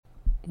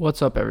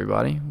What's up,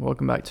 everybody?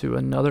 Welcome back to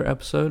another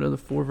episode of the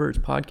Four Verts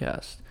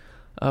podcast.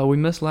 We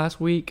missed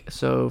last week,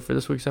 so for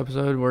this week's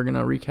episode, we're going to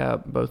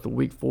recap both the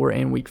Week 4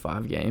 and Week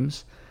 5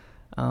 games.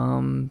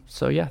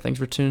 Thanks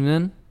for tuning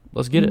in.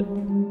 Let's get it.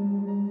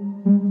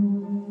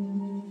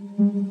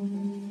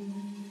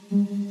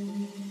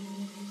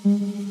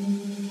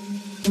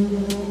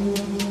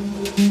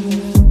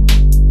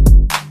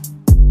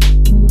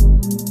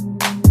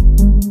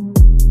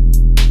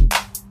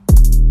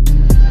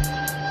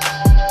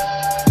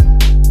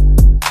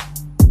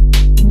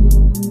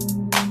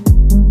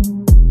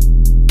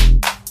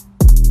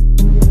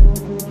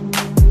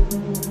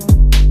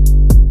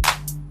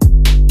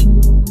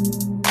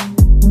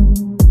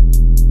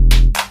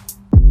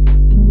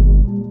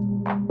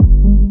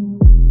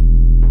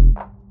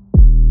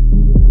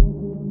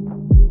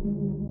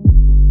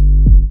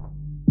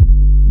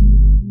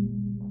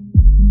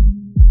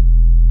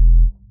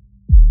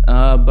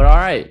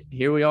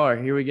 Here we are.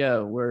 Here we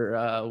go.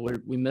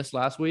 We missed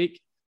last week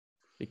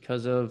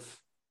because of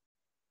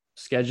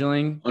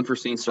scheduling,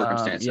 unforeseen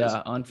circumstances.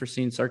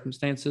 Unforeseen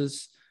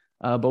circumstances.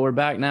 But we're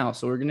back now,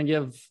 so we're gonna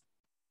give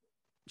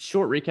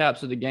short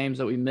recaps of the games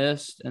that we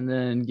missed, and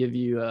then give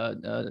you a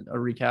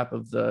recap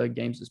of the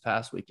games this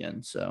past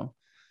weekend. So,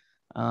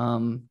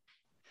 all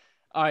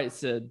right,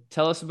 Sid,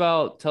 tell us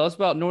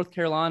about North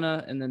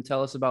Carolina, and then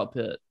tell us about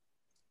Pitt.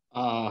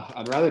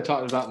 I'd rather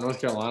talk about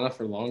North Carolina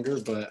for longer,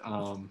 but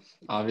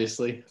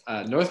obviously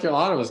North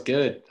Carolina was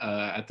good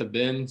at the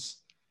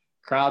Benz.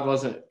 Crowd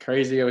wasn't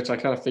crazy, which I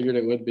kind of figured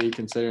it would be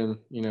considering,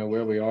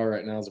 where we are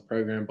right now as a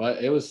program,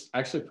 but it was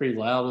actually pretty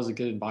loud. It was a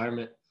good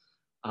environment.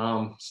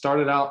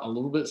 Started out a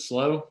little bit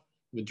slow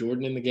with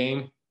Jordan in the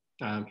game.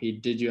 He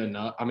did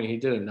enough. He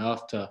did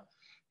enough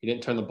he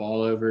didn't turn the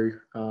ball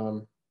over,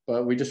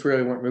 but we just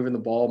really weren't moving the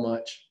ball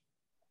much.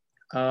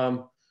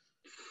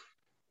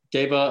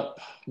 Gave up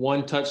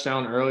one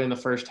touchdown early in the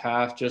first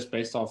half just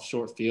based off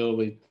short field.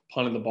 We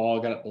punted the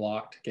ball, got it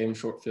blocked, gave them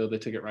short field. They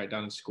took it right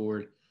down and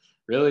scored.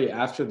 Really,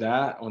 after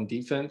that, on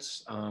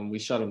defense, we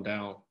shut them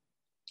down.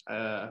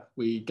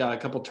 We got a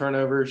couple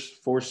turnovers,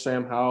 forced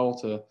Sam Howell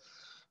to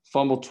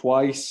fumble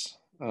twice.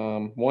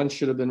 One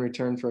should have been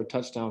returned for a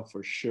touchdown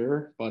for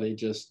sure, but he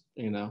just,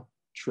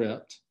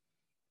 tripped.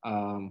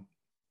 But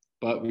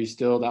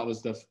that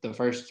was the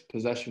first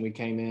possession we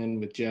came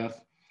in with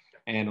Jeff.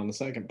 And on the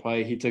second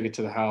play, he took it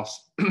to the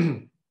house.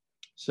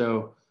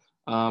 So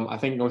I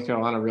think North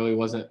Carolina really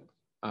wasn't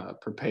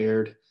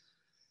prepared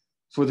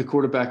for the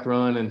quarterback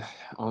run and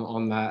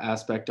on that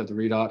aspect of the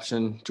read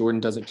option.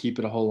 Jordan doesn't keep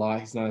it a whole lot.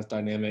 He's not as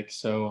dynamic.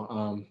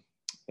 So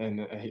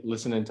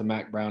listening to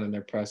Mac Brown in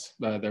their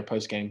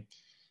post game,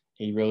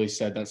 he really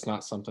said that's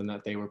not something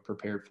that they were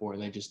prepared for,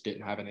 and they just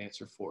didn't have an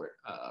answer for it.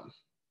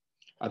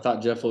 I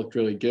thought Jeff looked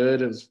really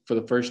good. It was for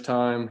the first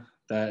time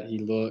that he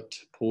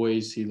looked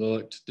poised, he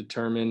looked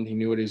determined, he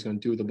knew what he was going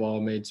to do with the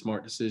ball, made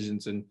smart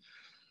decisions, and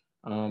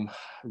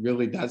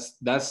really that's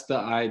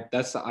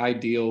the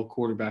ideal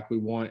quarterback we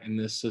want in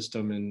this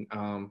system.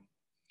 And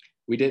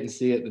we didn't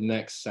see it the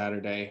next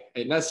Saturday.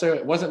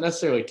 It wasn't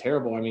necessarily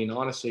terrible.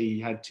 Honestly, he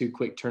had two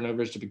quick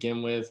turnovers to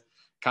begin with,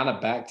 kind of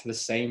back to the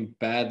same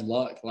bad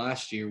luck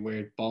last year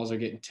where balls are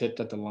getting tipped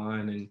at the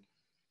line,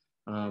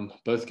 and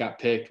both got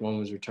picked. One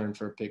was returned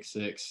for a pick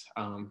six.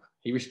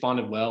 He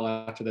responded well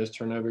after those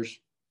turnovers,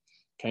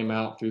 came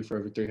out, threw for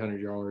over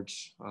 300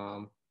 yards.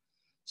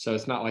 So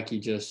it's not like he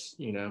just,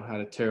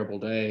 had a terrible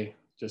day,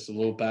 just a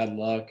little bad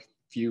luck,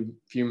 few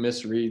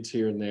misreads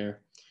here and there.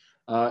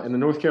 In the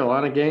North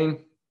Carolina game,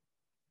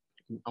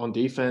 on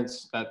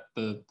defense,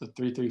 the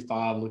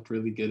 3-3-5 looked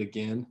really good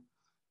again.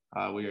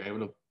 We were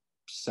able to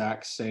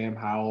sack Sam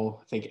Howell,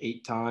 I think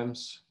 8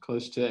 times,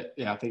 close to it.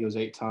 Yeah, I think it was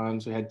 8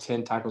 times. We had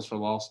 10 tackles for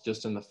loss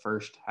just in the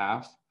first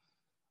half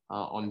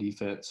on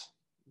defense.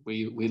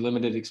 We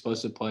limited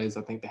explosive plays.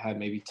 I think they had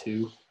maybe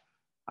 2.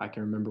 I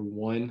can remember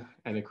one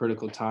at a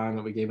critical time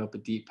that we gave up a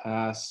deep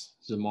pass.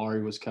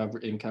 Zamari was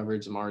in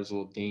coverage. Zamari's a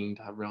little dinged.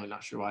 I'm really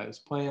not sure why he was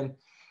playing,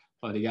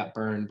 but he got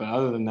burned. But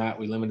other than that,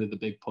 we limited the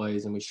big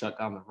plays and we shut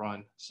down the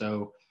run.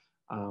 So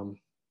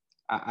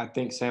I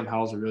think Sam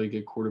Howell's a really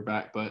good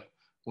quarterback, but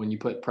when you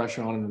put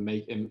pressure on him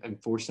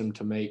and force him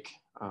to make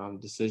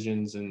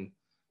decisions, and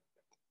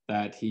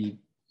that he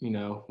 –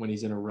 when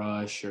he's in a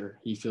rush or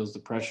he feels the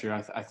pressure,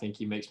 I think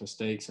he makes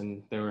mistakes.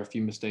 And there were a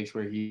few mistakes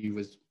where he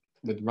was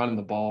with running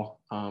the ball.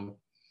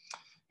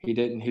 He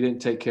didn't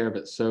take care of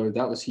it. So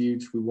that was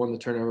huge. We won the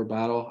turnover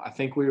battle. I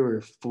think we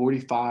were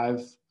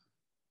 45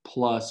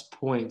 plus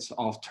points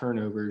off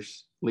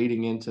turnovers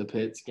leading into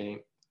Pitt's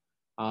game,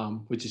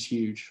 which is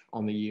huge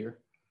on the year.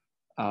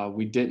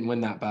 We didn't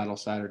win that battle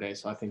Saturday,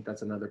 so I think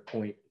that's another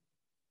point.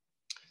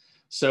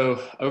 So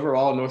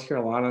overall, North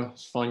Carolina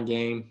was a fun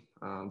game.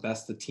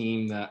 That's the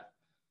team that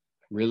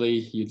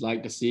really you'd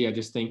like to see. I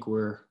just think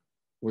we're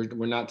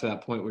not to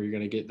that point where you're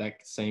going to get that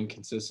same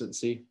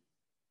consistency.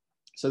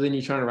 So then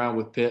you turn around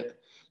with Pitt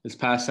this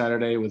past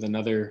Saturday with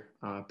another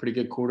pretty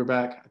good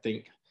quarterback. I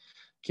think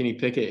Kenny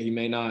Pickett, he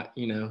may not,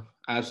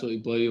 absolutely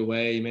blow you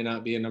away. He may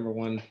not be a number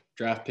 1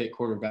 draft pick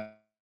quarterback,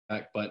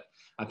 but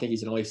I think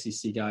he's an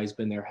ACC guy. He's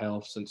been their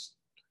hell since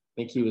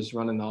think he was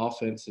running the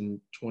offense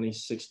in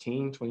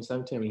 2016,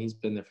 2017. I mean, he's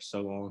been there for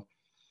so long.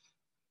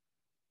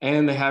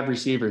 And they have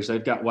receivers.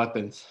 They've got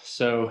weapons.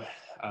 So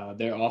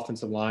their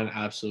offensive line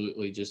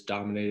absolutely just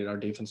dominated our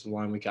defensive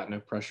line. We got no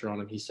pressure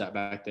on him. He sat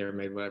back there and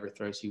made whatever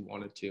throws he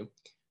wanted to.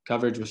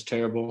 Coverage was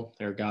terrible.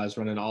 There were guys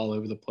running all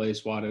over the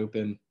place, wide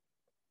open.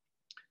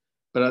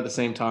 But at the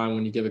same time,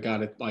 when you give a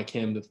guy like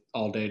him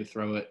all day to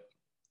throw it,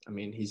 I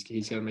mean, he's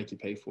going to make you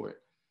pay for it.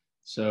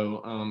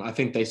 So I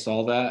think they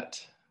saw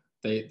that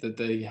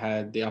they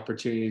had the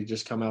opportunity to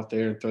just come out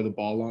there and throw the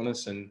ball on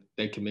us, and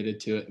they committed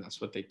to it, and that's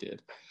what they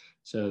did.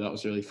 So that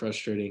was really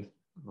frustrating.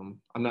 I'm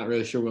not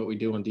really sure what we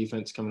do on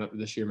defense coming up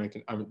this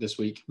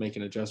week,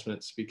 making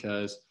adjustments,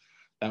 because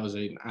that was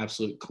an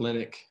absolute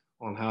clinic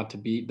on how to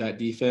beat that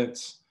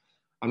defense.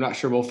 I'm not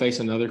sure we'll face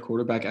another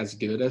quarterback as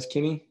good as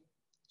Kenny.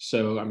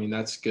 So, I mean,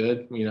 that's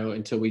good,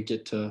 until we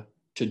get to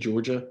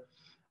Georgia.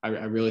 I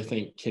really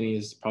think Kenny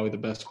is probably the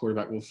best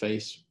quarterback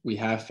we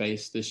have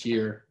faced this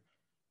year.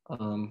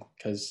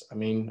 Because, I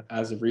mean,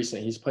 as of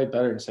recent, he's played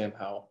better than Sam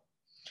Howell.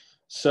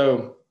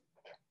 So,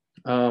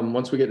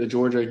 once we get to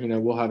Georgia,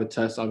 we'll have a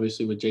test,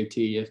 obviously, with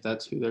JT, if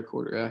that's who their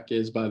quarterback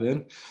is by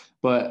then.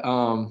 But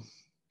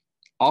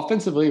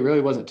offensively, it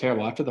really wasn't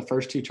terrible. After the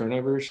first 2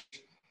 turnovers,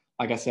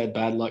 like I said,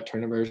 bad luck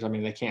turnovers. I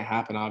mean, they can't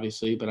happen,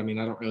 obviously. But, I mean,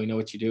 I don't really know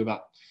what you do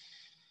about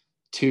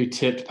 2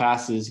 tipped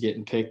passes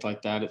getting picked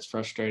like that. It's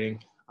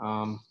frustrating.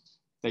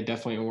 They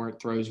definitely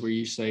weren't throws where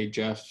you say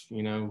Jeff,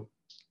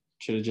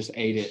 should have just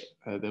ate it.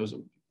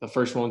 The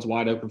first one's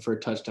wide open for a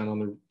touchdown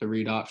on the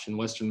read option.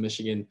 Western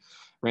Michigan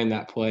ran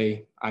that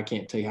play, I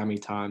can't tell you how many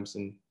times,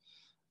 and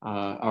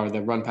or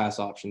the run pass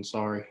option,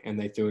 sorry, and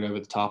they threw it over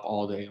the top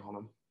all day on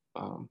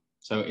them.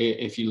 So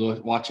if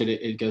you watch it,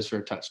 it goes for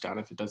a touchdown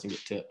if it doesn't get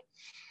tipped.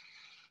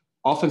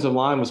 Offensive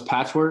line was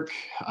patchwork.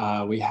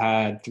 We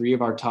had 3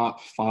 of our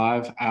top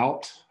 5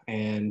 out,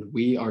 and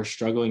we are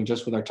struggling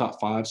just with our top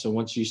 5. So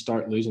once you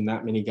start losing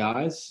that many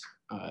guys,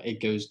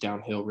 it goes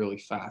downhill really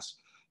fast.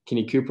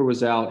 Kenny Cooper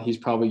was out. He's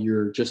probably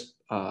your just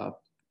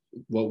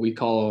what we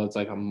call, it's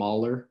like a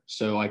mauler.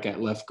 So like at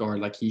left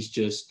guard, like he's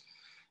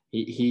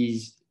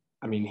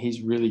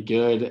really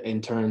good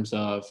in terms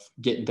of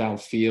getting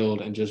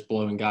downfield and just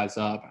blowing guys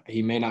up.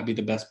 He may not be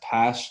the best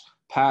pass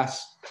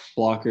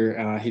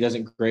blocker. He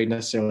doesn't grade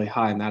necessarily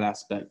high in that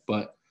aspect,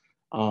 but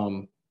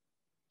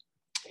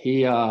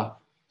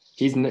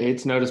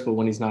it's noticeable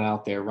when he's not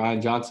out there.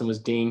 Ryan Johnson was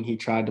dinged. He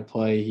tried to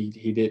play.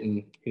 He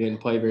didn't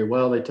play very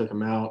well. They took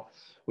him out.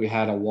 We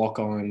had a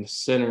walk-on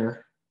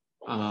center,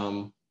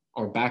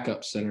 or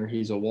backup center.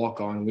 He's a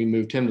walk-on. We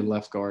moved him to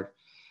left guard,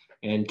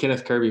 and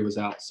Kenneth Kirby was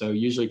out. So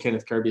usually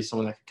Kenneth Kirby is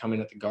someone that could come in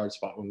at the guard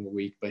spot when we're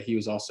weak, but he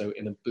was also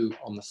in a boot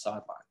on the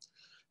sideline.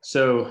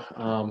 So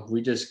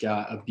we just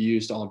got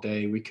abused all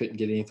day. We couldn't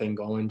get anything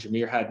going.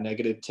 Jameer had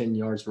 -10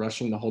 yards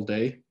rushing the whole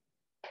day.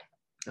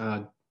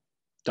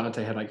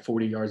 Dante had like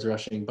 40 yards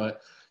rushing,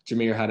 but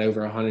Jameer had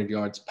over 100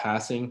 yards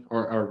passing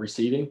or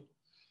receiving.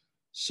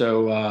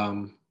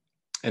 So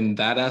in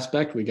that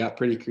aspect, we got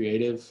pretty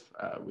creative.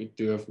 We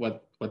do have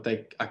what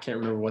I can't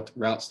remember what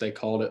routes they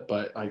called it,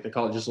 but like they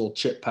call it just little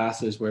chip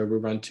passes where we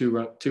run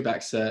two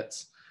back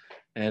sets,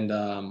 and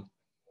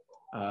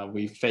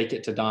we fake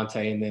it to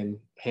Dante, and then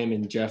him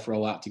and Jeff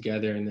roll out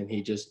together, and then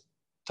he just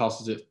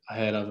tosses it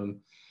ahead of him.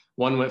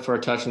 One went for a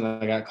touchdown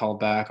that I got called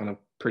back on a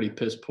pretty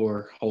piss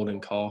poor holding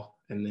call,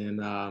 and then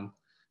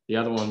the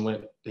other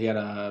one he had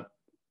a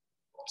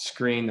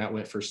screen that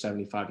went for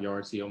 75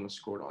 yards. He almost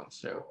scored on.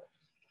 So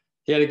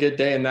he had a good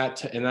day in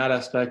that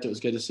aspect. It was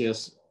good to see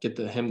us get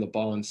him the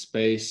ball in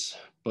space,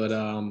 but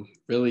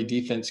really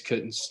defense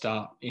couldn't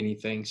stop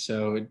anything,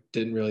 so it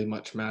didn't really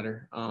much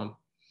matter.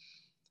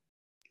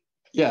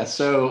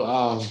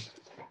 So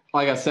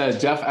like I said,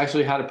 Jeff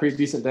actually had a pretty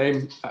decent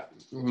day,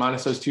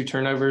 minus those 2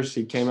 turnovers.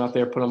 He came out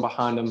there, put them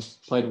behind him,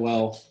 played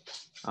well,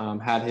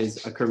 had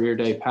a career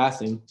day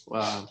passing.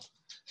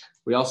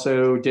 We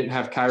also didn't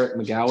have Kyrick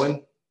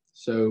McGowan,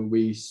 so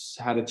we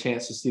had a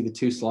chance to see the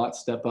 2 slots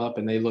step up,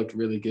 and they looked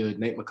really good.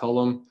 Nate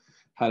McCullum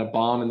had a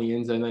bomb in the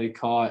end zone that he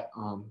caught.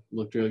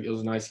 Looked really. It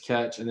was a nice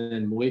catch. And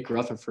then Malik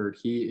Rutherford,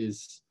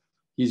 he's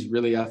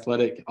really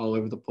athletic all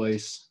over the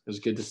place. It was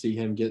good to see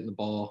him getting the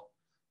ball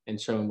and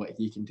showing what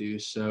he can do.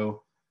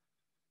 So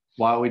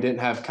while we didn't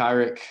have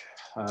Kyrick,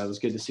 it was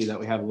good to see that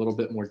we have a little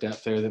bit more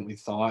depth there than we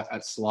thought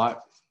at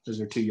slot.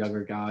 Those are 2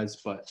 younger guys,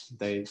 but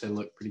they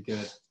look pretty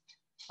good.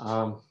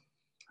 I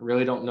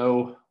really don't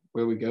know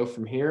where we go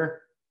from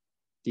here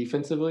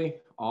defensively.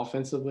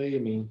 Offensively, I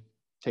mean,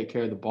 take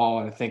care of the ball,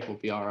 and I think we'll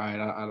be all right.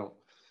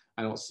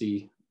 I don't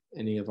see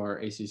any of our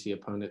ACC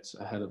opponents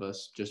ahead of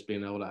us just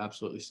being able to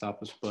absolutely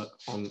stop us. But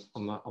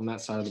on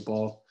that side of the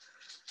ball,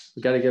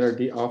 we got to get our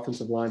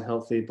offensive line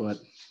healthy. But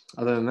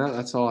other than that,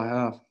 that's all I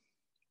have.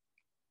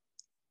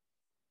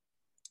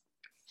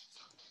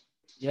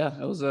 Yeah,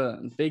 it was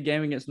a big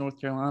game against North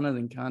Carolina,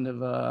 then kind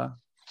of a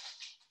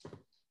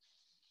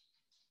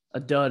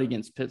dud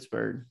against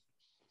Pittsburgh.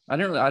 I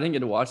didn't get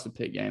to watch the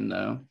Pitt game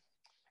though.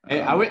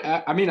 I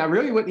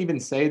really wouldn't even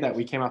say that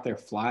we came out there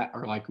flat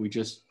or like we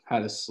just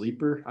had a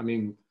sleeper. I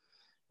mean,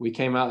 We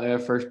came out there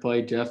first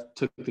play. Jeff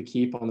took the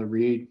keep on the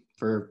read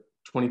for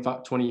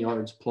 20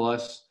 yards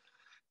plus.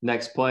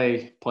 Next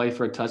play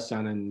for a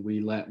touchdown, and we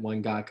let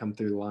one guy come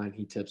through the line.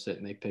 He tips it,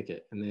 and they pick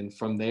it. And then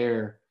from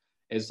there,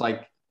 it's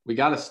like we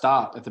got to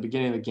stop at the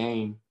beginning of the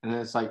game. And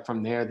then it's like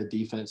from there, the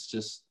defense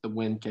just – the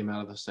wind came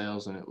out of the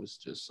sails, and it was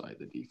just like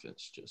the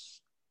defense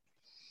just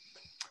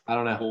 – I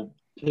don't know. Well,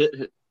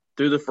 Pitt,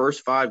 through the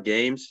first 5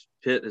 games,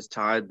 Pitt has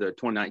tied the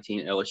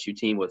 2019 LSU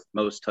team with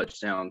most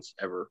touchdowns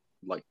ever,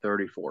 like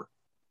 34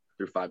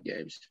 through 5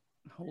 games.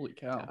 Holy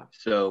cow.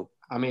 So,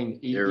 I mean,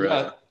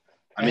 they're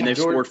they've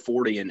scored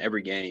 40 in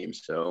every game.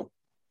 So,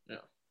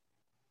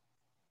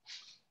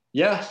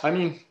 yeah. I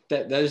mean,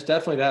 there's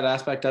definitely that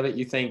aspect of it.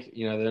 You think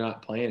they're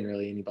not playing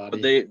really anybody.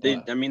 But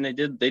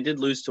they did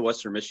lose to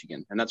Western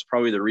Michigan, and that's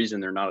probably the reason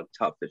they're not a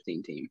top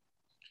 15 team.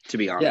 To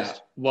be honest.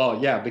 Yeah. Well,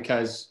 yeah,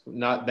 because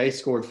they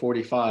scored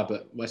 45,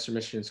 but Western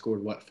Michigan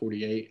scored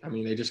 48. I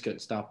mean, they just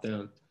couldn't stop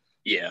them.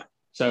 Yeah.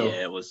 So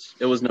yeah, it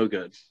was no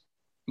good.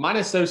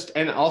 Minus those,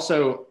 and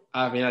also,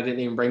 I mean, I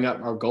didn't even bring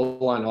up our goal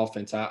line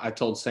offense. I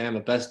told Sam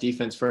the best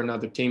defense for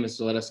another team is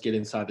to let us get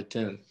inside the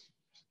 10.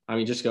 I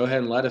mean, just go ahead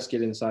and let us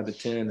get inside the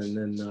 10, and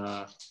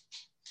then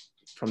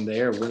from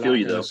there, we're not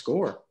going to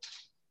score.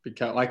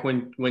 Because like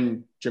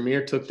when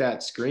Jameer took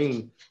that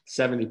screen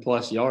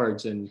 70-plus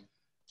yards and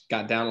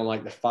got down on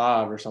like the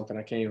 5 or something,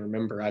 I can't even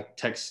remember. I'm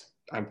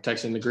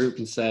texting the group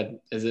and said,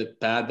 is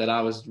it bad that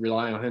I was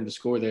relying on him to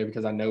score there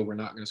because I know we're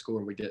not going to score,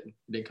 and we didn't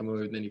come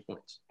away with any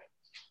points.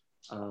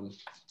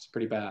 It's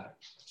pretty bad.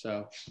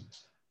 So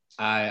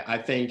I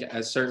think at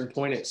a certain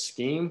point it's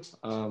scheme.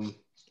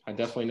 I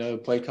definitely know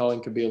play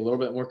calling could be a little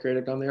bit more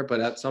creative down there, but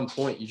at some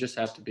point you just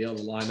have to be able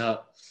to line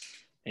up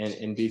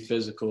and be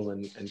physical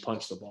and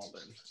punch the ball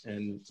in.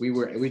 And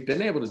we've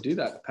been able to do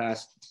that the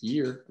past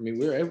year. I mean,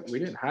 we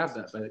didn't have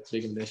that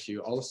big of an issue.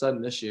 All of a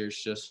sudden this year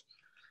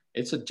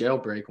it's a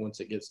jailbreak once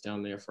it gets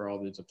down there for all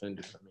these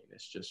offenders. I mean,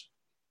 it's just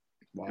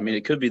wild. I mean,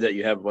 it could be that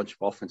you have a bunch of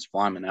offensive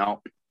linemen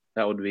out.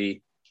 That would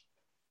be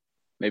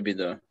maybe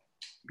the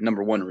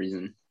number one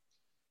reason.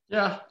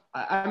 Yeah.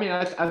 I mean,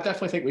 I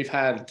definitely think we've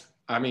had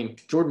 – I mean,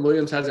 Jordan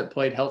Williams hasn't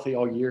played healthy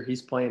all year.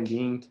 He's playing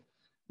dinged.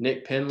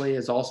 Nick Penley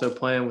is also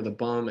playing with a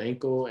bum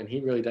ankle, and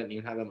he really doesn't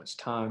even have that much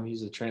time.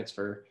 He's a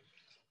transfer.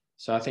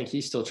 So I think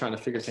he's still trying to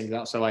figure things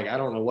out. So, like, I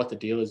don't know what the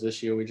deal is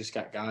this year. We just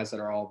got guys that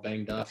are all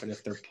banged up, and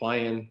if they're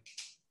playing,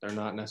 they're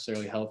not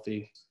necessarily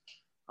healthy.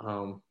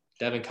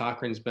 Devin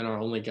Cochran's been our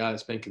only guy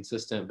that's been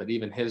consistent, but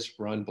even his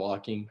run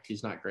blocking,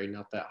 he's not grading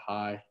up that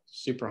high.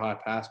 Super high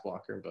pass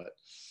blocker, but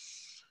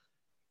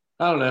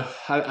I don't know.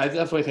 I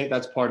definitely think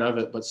that's part of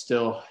it, but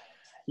still,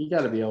 you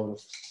got to be able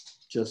to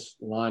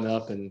just line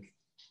up and,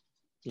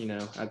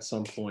 at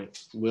some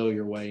point, will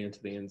your way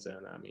into the end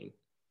zone. I mean,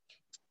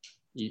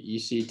 you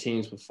see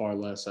teams with far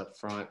less up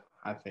front,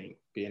 I think,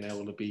 being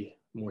able to be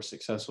more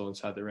successful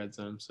inside the red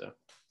zone. So,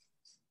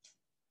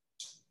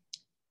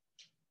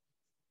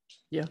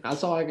 yeah,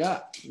 that's all I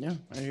got. Yeah,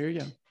 I hear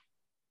you.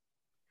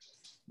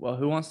 Well,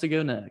 who wants to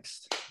go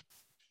next?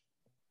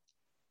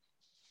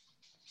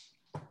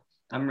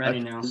 I'm ready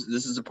now.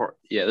 This is the part.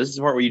 Yeah, this is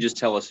the part where you just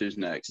tell us who's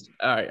next.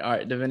 All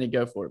right, Davini,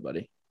 go for it,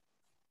 buddy.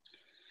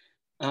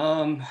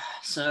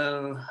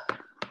 So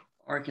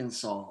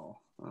Arkansas,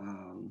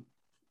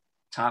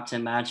 top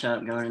 10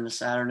 matchup going into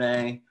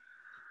Saturday.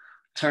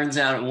 Turns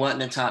out it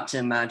wasn't a top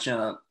 10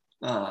 matchup.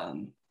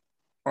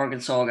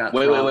 Arkansas got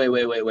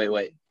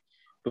Wait.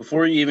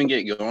 Before you even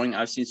get going,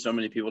 I've seen so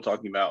many people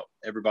talking about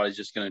everybody's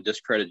just going to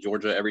discredit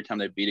Georgia every time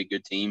they beat a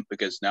good team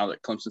because now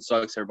that Clemson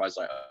sucks, everybody's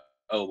like,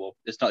 oh, well,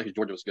 it's not because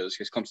Georgia was good, it's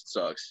because Clemson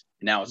sucks.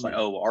 And now it's like,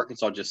 oh, well,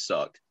 Arkansas just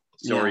sucked.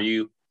 So are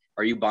you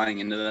buying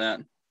into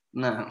that?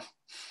 No,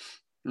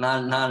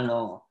 not at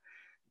all.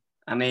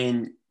 I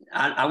mean,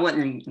 I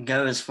wouldn't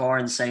go as far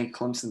and say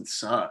Clemson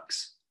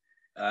sucks.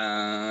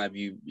 Never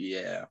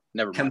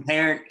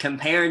mind.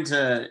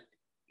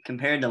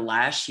 Compared to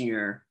last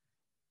year,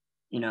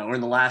 or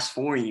the last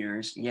 4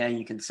 years, yeah,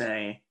 you could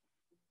say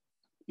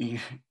you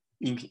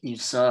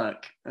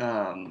suck.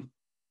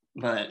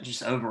 But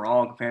just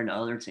overall, compared to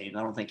other teams,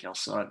 I don't think y'all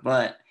suck.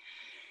 But,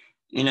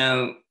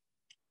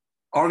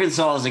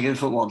 Arkansas is a good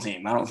football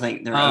team. I don't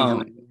think they're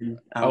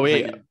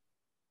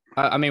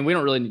I mean, we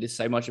don't really need to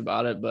say much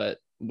about it, but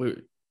we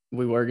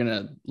were going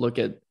to look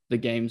at the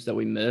games that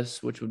we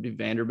missed, which would be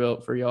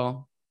Vanderbilt for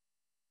y'all.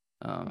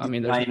 I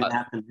mean, there's not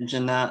have to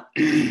mention that.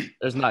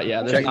 There's not,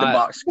 yeah. Check the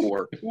box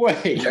score.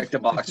 Wait. Check the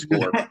box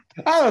score.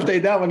 I don't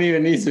think that one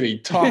even needs to be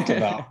talked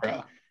about,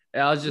 bro.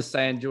 Yeah, I was just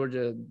saying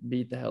Georgia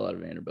beat the hell out of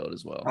Vanderbilt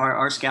as well.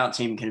 Our scout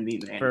team can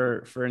beat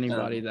Vanderbilt. For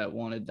anybody that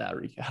wanted that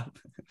recap.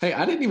 Hey,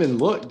 I didn't even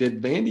look.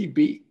 Did Vandy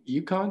beat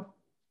UConn?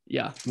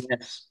 Yeah.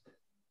 Yes.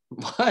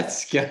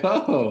 Let's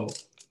go.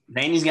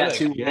 Vandy's got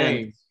 2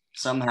 games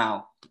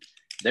somehow.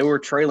 They were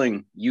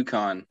trailing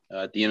UConn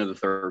at the end of the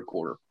third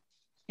quarter.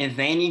 If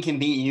Vandy can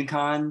beat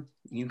UConn,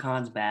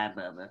 UConn's bad,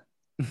 Bubba.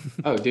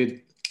 Oh,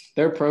 dude.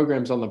 Their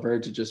program's on the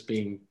verge of just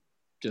being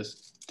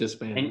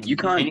disbanded. And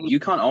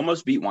UConn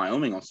almost beat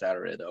Wyoming on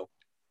Saturday, though.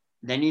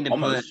 They need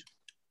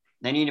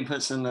to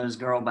put some of those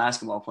girl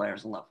basketball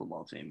players on that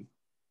football team.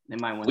 They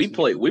might win. We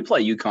play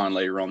UConn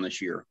later on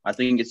this year. I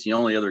think it's the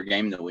only other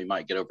game that we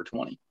might get over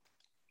 20.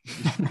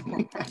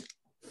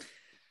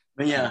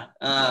 But yeah,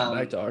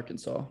 back to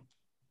Arkansas.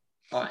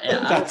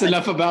 That's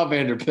enough about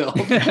Vanderbilt.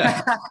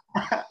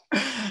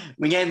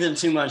 We gave them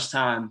too much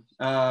time.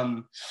 Yeah,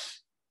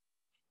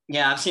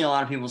 I've seen a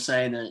lot of people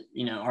say that,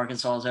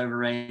 Arkansas is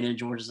overrated.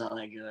 Georgia's not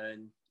that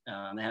good.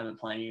 They haven't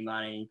played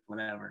anybody,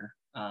 whatever.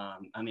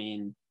 I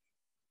mean,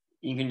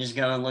 you can just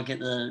go and look at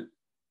the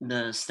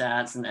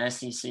stats in the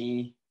SEC.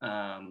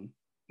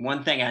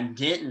 One thing I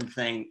didn't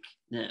think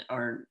that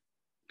our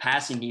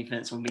passing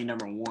defense would be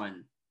number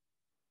one.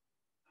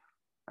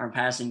 Our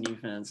passing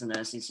defense in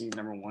the SEC is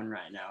number one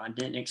right now. I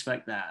didn't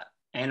expect that.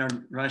 And our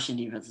rushing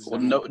defense is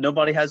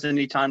nobody has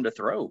any time to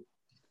throw.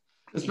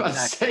 I was about to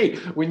say,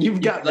 when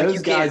you've got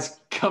those guys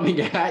coming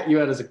at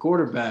you as a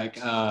quarterback,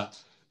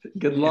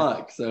 good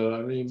luck. So,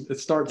 I mean, it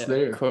starts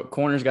there.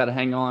 Corner's got to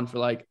hang on for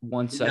like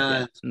 1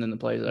 second, and then the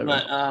play's over.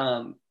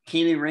 But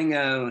Keely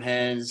Ringo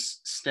has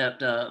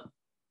stepped up.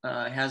 He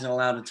hasn't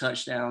allowed a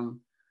touchdown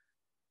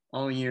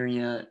all year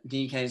yet.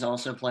 DK's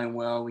also playing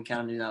well. We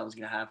kind of knew that was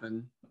going to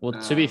happen. Well,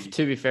 to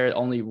be fair,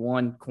 only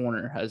one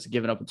corner has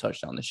given up a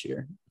touchdown this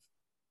year.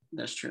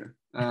 That's true.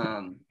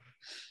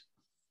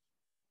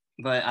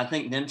 But I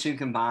think them two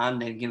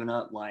combined, they've given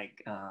up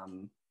like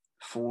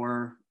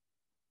four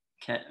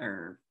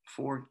catches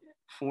for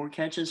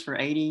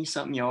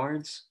 80-something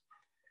yards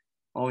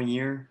all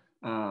year.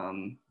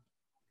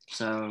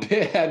 So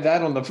they had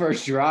that on the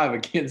first drive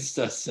against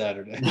us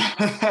Saturday.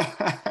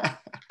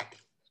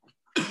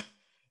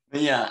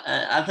 But yeah,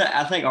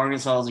 I think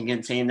Arkansas is a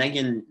good team. They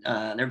can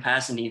their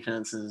passing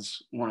defense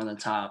is one of the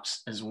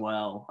tops as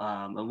well.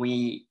 But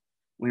we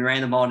ran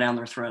the ball down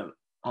their throat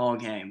all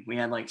game. We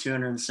had like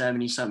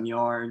 270-something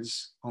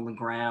yards on the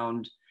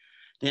ground.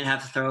 Didn't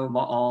have to throw the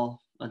ball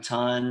a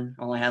ton.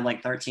 Only had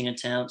like 13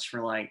 attempts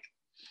for like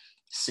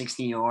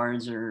 60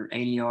 yards or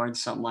 80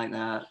 yards, something like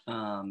that.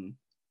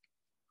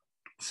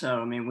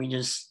 So I mean, we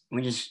just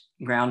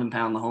ground and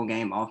pound the whole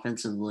game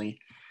offensively.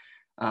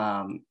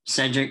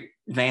 Cedric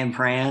Van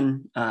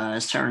Pran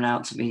has turned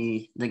out to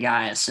be the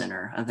guy at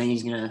center. I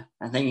think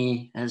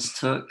he has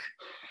took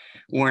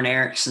Warren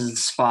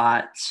Erickson's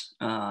spot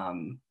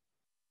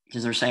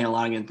because they're saying a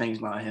lot of good things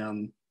about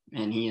him,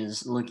 and he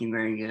is looking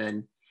very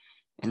good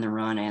in the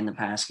run and the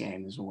pass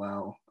game as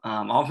well.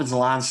 Offensive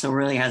line still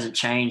really hasn't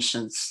changed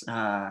since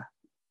the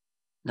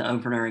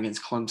opener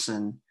against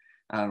Clemson.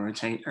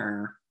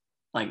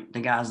 Like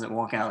the guys that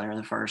walk out there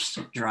the first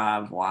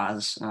drive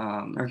wise. There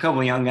are a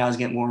couple of young guys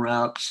getting more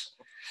reps,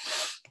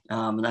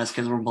 but that's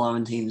because we're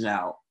blowing teams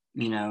out,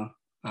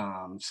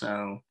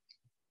 So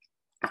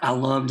I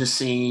love to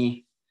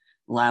see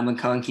Lab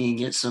McConkey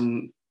get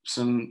some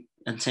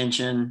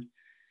attention.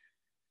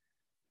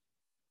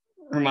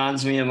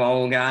 Reminds me of an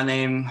old guy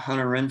named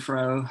Hunter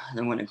Renfro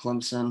that went to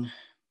Clemson.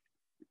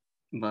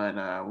 But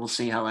we'll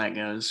see how that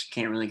goes.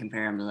 Can't really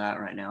compare him to that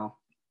right now.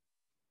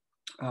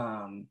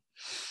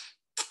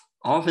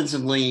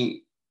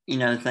 Offensively,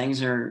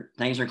 things are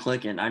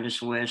clicking. I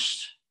just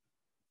wished,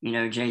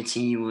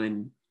 JT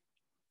would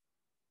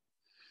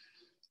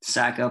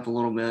sack up a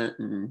little bit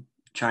and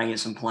try to get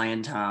some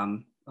playing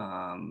time.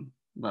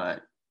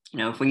 But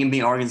if we can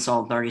beat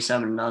Arkansas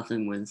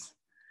 37-0 with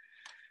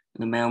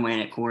the mailman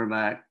at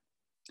quarterback,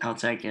 I'll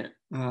take it.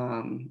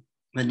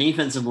 But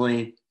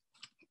defensively,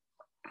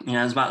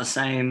 it's about the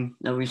same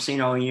that we've seen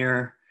all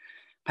year.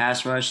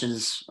 Pass rush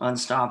is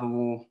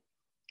unstoppable.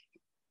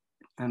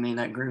 I mean,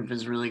 that group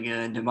is really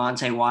good.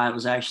 Devontae Wyatt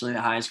was actually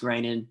the highest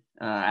graded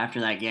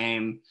after that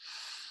game.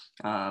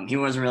 He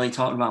wasn't really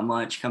talked about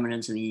much coming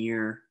into the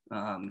year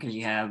because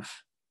you have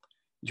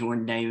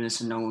Jordan Davis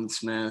and Nolan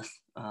Smith.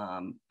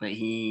 But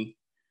he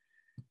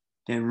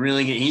did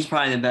really good. He's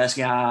probably the best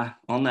guy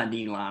on that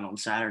D line on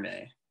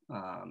Saturday,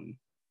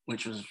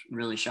 which was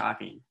really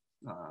shocking.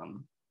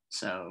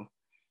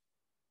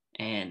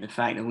 And the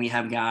fact that we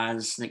have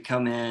guys that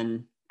come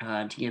in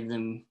to give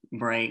them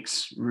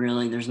breaks,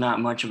 really, there's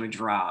not much of a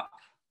drop.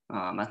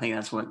 I think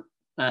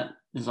that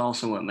is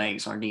also what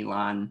makes our D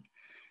line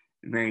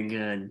very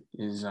good.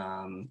 Is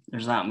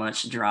there's not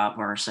much drop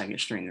for our second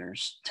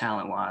stringers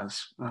talent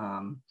wise.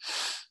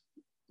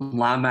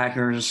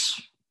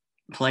 Linebackers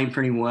played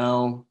pretty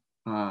well.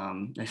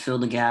 They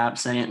filled the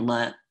gaps. They didn't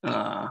let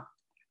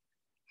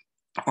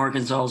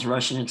Arkansas's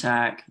rushing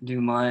attack do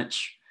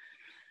much.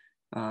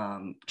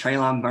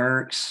 Treylon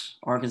Burks,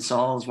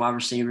 Arkansas's wide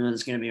receiver,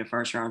 that's going to be a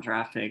first-round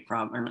draft pick,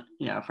 probably.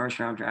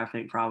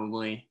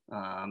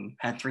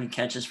 Had 3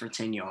 catches for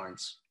 10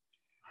 yards.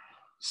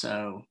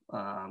 So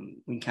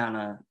we kind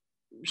of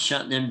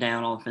shut them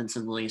down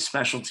offensively.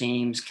 Special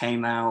teams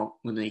came out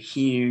with a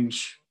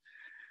huge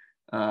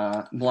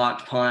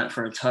blocked punt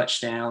for a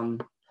touchdown.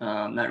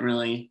 That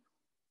really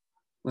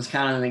was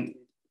kind of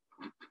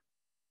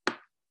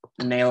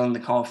the nail in the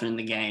coffin in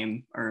the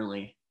game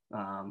early.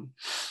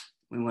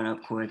 We went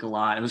up quick a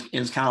lot. It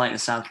was kind of like the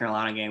South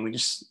Carolina game. We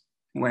just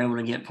were able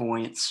to get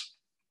points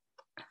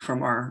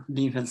from our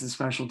defense and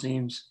special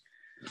teams.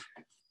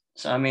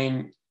 So, I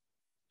mean,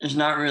 there's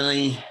not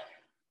really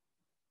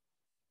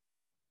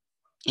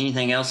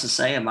anything else to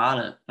say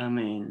about it. I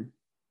mean,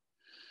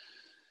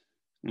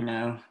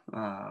 I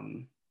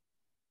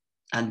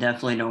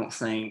definitely don't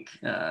think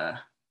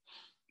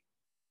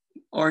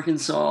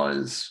Arkansas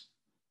is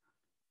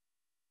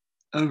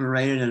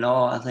overrated at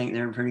all. I think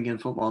they're a pretty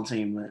good football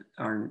team, but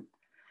our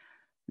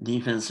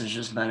defense is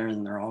just better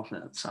than their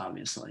offense,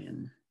 obviously.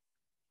 And,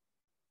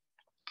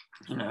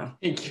 I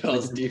think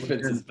y'all's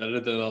defense is better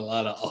than a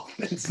lot of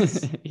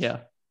offenses. Yeah,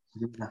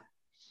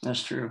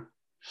 that's true.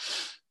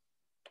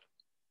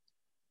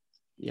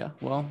 Yeah,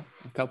 well,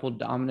 a couple of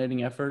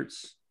dominating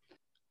efforts.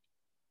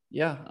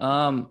 Yeah,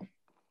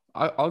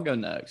 I'll go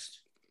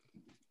next.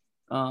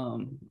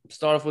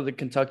 Start off with the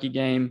Kentucky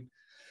game.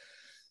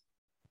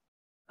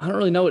 I don't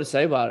really know what to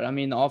say about it. I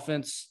mean, the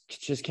offense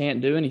just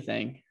can't do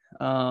anything.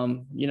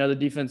 The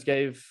defense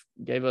gave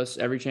us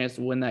every chance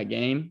to win that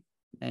game,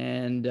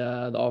 and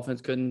the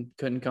offense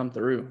couldn't come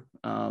through.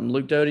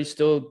 Luke Doty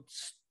still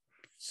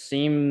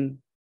seemed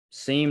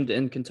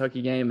in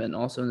Kentucky game and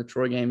also in the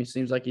Troy game. He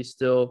seems like he's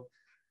still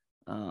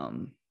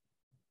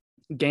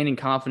gaining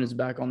confidence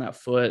back on that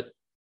foot.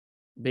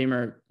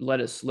 Beamer let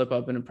it slip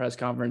up in a press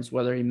conference,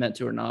 whether he meant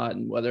to or not,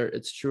 and whether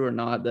it's true or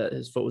not that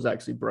his foot was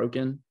actually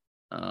broken,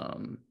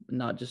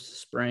 not just a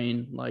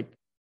sprain like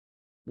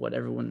what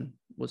everyone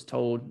was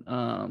told.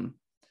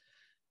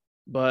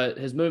 But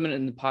his movement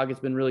in the pocket's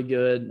been really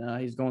good.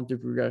 He's going through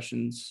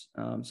progressions,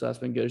 so that's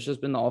been good. It's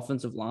just been the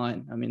offensive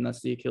line. I mean,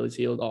 that's the Achilles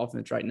heel of the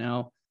offense right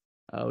now.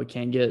 We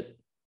can't get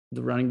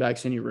the running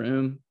backs any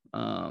room.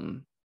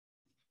 And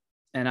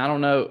I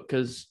don't know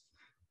because –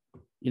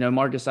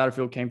 Marcus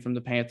Satterfield came from the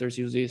Panthers.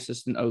 He was the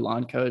assistant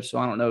O-line coach. So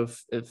I don't know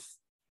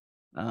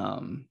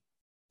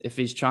if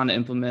he's trying to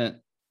implement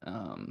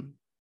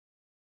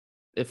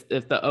if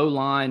the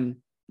O-line,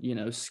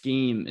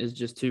 scheme is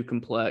just too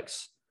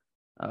complex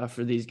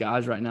for these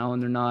guys right now,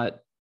 and they're not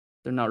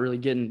really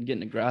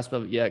getting a grasp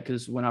of it yet.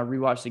 Because when I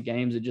rewatch the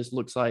games, it just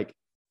looks like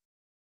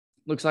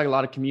a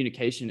lot of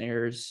communication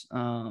errors.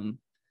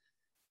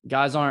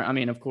 Guys aren't, I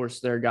mean, of course,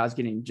 there are guys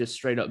getting just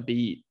straight up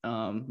beat.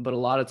 But a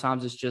lot of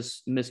times it's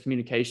just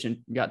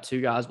miscommunication. You got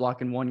two guys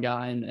blocking one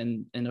guy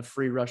and a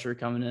free rusher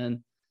coming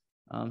in.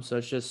 So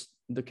it's just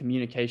the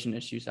communication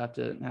issues have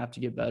to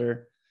get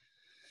better.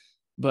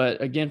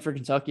 But again, for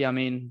Kentucky, I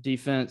mean,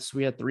 defense,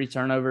 we had 3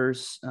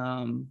 turnovers,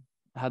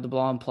 had the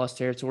ball in plus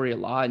territory a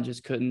lot and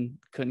just couldn't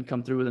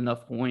come through with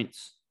enough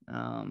points.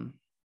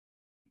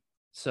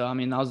 So, I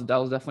mean, that was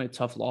definitely a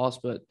tough loss,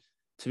 but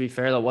to be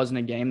fair, that wasn't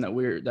a game that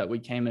we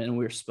came in and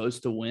we were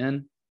supposed to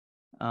win.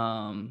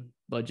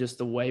 But just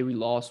the way we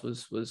lost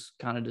was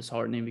kind of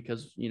disheartening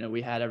because,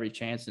 we had every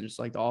chance and it's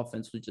like the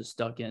offense was just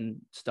stuck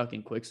in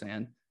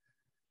quicksand.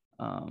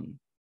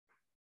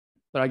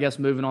 But I guess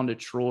moving on to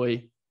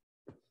Troy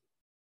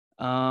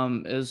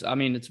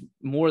it's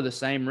more of the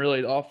same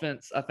really. The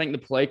offense, I think the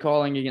play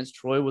calling against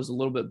Troy was a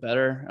little bit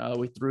better.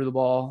 We threw the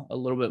ball a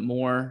little bit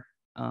more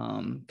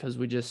because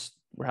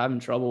we're having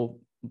trouble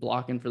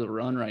blocking for the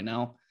run right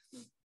now.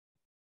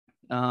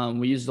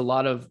 We used a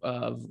lot of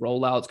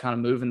rollouts, kind of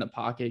moving the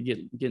pocket,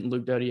 getting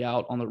Luke Doty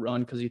out on the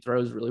run because he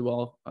throws really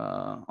well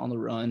on the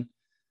run.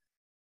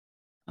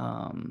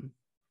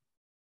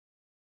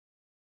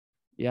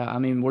 Yeah, I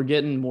mean, we're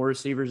getting more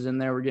receivers in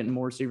there. We're getting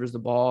more receivers the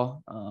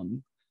ball.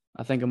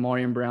 I think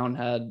Amarian Brown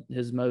had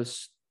his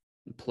most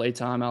play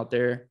time out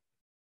there.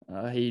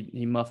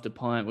 He muffed a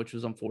punt, which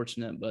was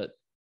unfortunate, but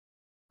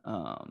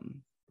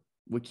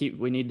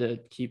we need to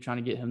keep trying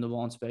to get him the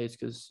ball in space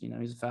because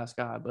he's a fast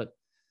guy. But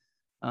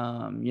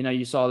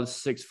you saw the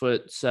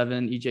 6'7"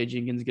 EJ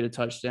Jenkins get a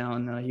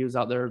touchdown. He was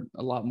out there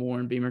a lot more,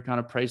 and Beamer kind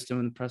of praised him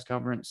in the press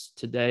conference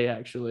today,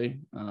 actually,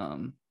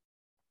 and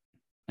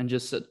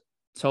just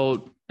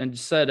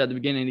said at the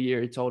beginning of the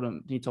year, he told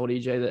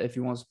EJ that if he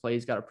wants to play,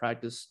 he's got to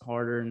practice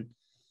harder, and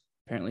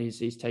apparently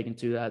he's taken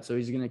to that. So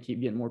he's going to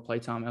keep getting more play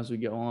time as we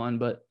go on.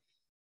 But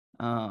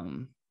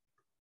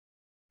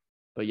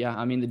yeah,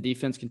 I mean, the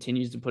defense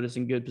continues to put us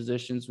in good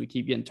positions. We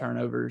keep getting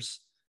turnovers.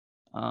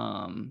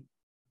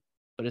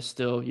 But it's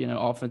still,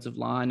 offensive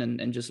line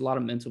and just a lot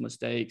of mental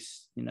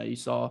mistakes. You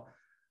saw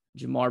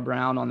Jamar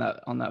Brown on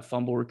that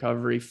fumble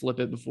recovery,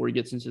 flip it before he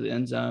gets into the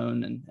end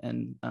zone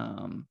and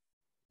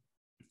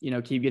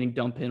keep getting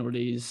dumb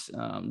penalties,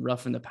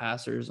 roughing the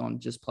passers on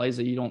just plays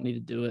that you don't need to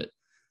do it.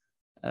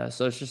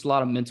 So it's just a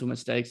lot of mental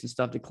mistakes and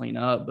stuff to clean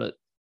up. But,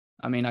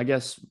 I mean, I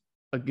guess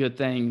a good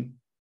thing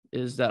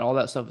is that all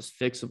that stuff is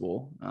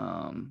fixable.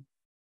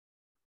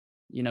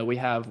 We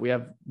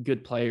have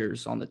good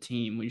players on the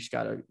team. We just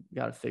gotta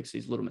fix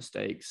these little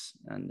mistakes.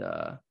 And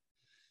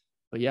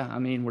but yeah, I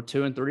mean, we're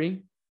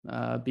 2-3,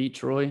 beat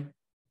Troy,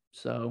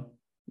 so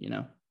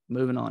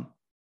moving on.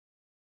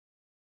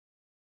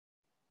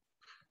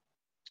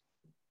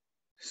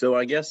 So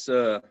I guess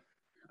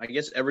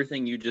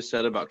everything you just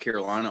said about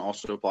Carolina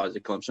also applies to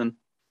Clemson,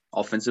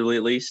 offensively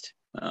at least,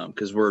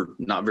 because we're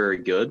not very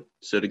good.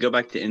 So to go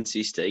back to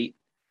NC State,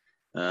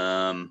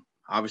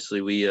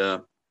 obviously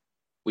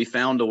we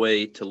found a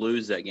way to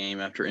lose that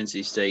game after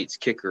NC State's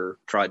kicker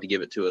tried to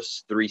give it to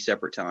us 3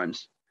 separate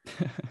times.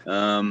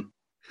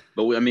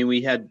 But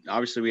we had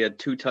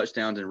 2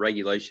 touchdowns in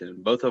regulation.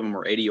 Both of them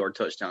were 80-yard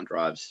touchdown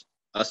drives.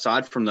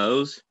 Aside from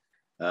those,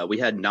 we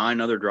had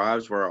 9 other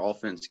drives where our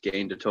offense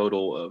gained a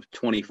total of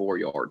 24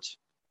 yards.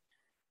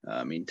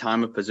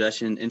 Time of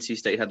possession, NC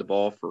State had the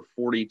ball for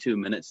 42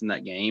 minutes in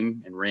that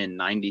game and ran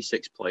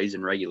 96 plays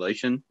in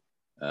regulation.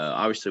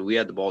 Obviously, we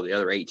had the ball the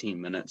other 18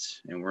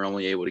 minutes, and we're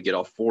only able to get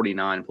off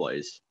 49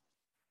 plays.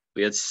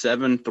 We had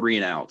 7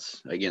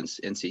 3-and-outs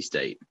against NC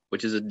State,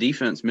 which is a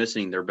defense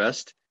missing their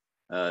best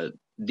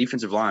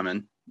defensive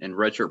lineman and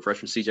redshirt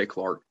freshman C.J.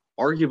 Clark.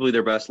 Arguably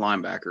their best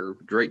linebacker,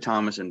 Drake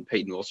Thomas and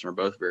Peyton Wilson, are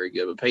both very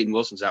good, but Peyton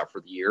Wilson's out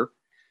for the year.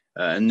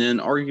 And then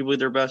arguably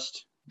their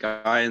best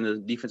guy in the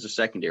defensive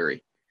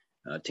secondary,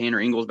 Tanner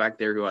Ingles back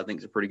there, who I think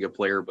is a pretty good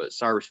player, but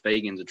Cyrus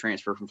Fagan's a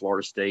transfer from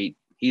Florida State.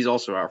 He's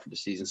also out for the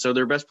season. So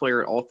their best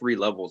player at all 3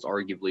 levels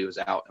arguably was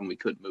out, and we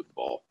couldn't move the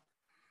ball.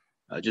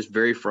 Just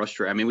very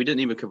frustrating. We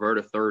didn't even convert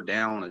a third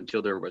down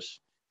until there was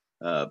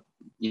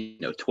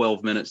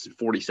 12 minutes and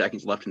 40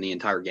 seconds left in the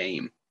entire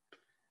game.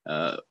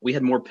 We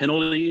had more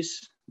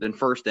penalties than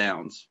first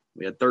downs.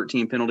 We had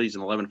 13 penalties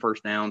and 11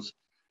 first downs.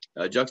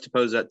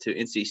 Juxtapose that to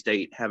NC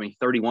State having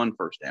 31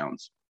 first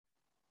downs.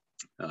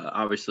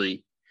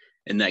 Obviously,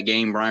 in that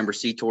game, Brian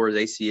Brissett tore his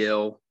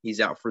ACL.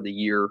 He's out for the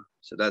year,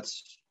 so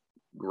that's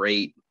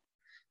great.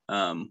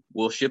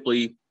 Will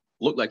Shipley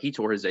looked like he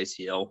tore his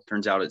ACL.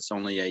 Turns out it's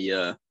only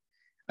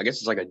I guess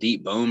it's like a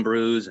deep bone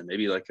bruise and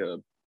maybe like a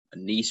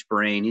knee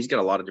sprain. He's got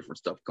a lot of different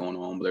stuff going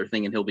on, but they're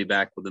thinking he'll be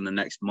back within the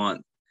next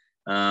month.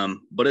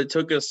 But it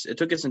took us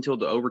until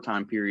the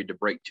overtime period to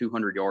break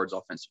 200 yards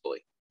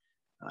offensively.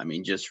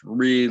 Just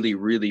really,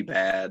 really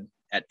bad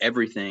at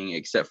everything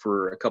except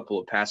for a couple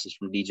of passes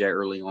from DJ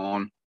early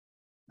on.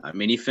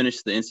 He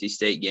finished the NC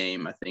State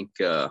game, I think,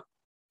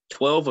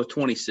 12 of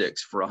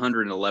 26 for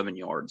 111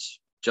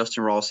 yards.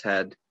 Justin Ross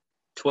had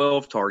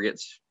 12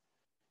 targets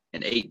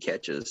and 8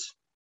 catches.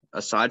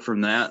 Aside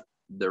from that,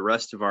 the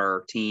rest of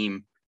our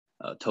team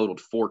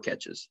totaled 4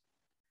 catches.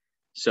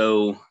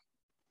 So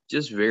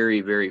just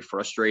very, very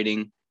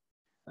frustrating,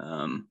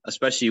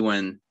 especially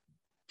when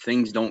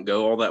things don't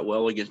go all that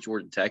well against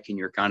Georgia Tech and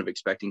you're kind of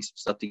expecting some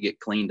stuff to get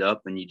cleaned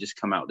up, and you just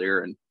come out there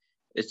and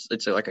it's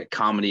like a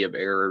comedy of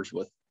errors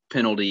with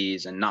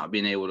penalties and not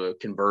being able to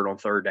convert on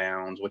third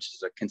downs, which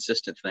is a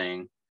consistent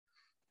thing.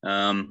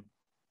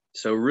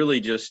 So really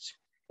just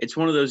it's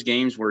one of those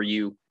games where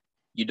you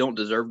don't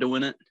deserve to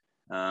win it.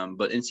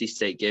 But NC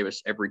State gave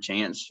us every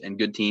chance, and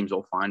good teams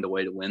will find a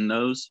way to win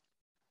those.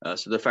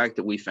 So the fact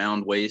that we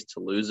found ways to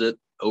lose it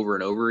over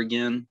and over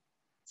again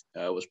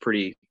was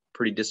pretty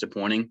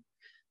disappointing.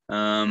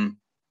 So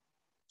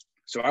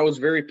I was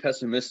very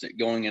pessimistic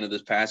going into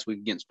this past week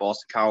against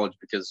Boston College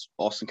because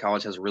Boston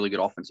College has a really good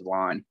offensive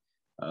line.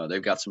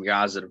 They've got some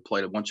guys that have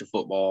played a bunch of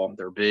football.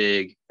 They're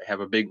big. They have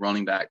a big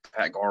running back.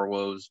 Pat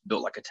Garwo's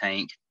built like a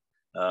tank.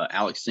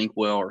 Alex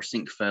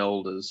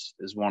Sinkfeld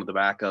is one of the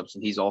backups,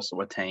 and he's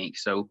also a tank.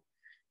 So,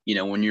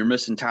 when you're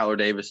missing Tyler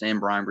Davis and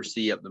Brian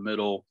Brissett up the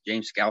middle,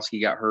 James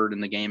Skalski got hurt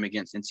in the game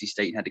against NC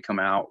State and had to come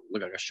out,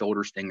 look like a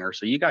shoulder stinger.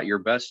 So you got your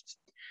best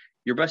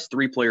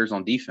 3 players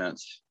on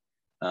defense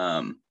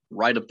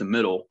right up the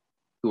middle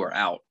who are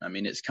out.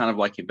 It's kind of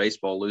like in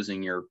baseball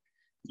losing your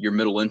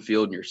middle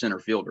infield and your center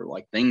fielder.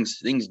 Like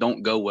things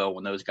don't go well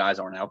when those guys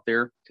aren't out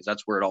there, because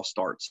that's where it all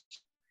starts.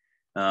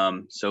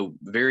 So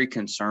very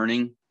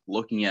concerning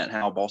looking at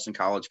how Boston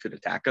College could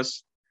attack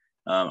us.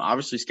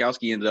 Obviously,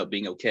 Skalski ended up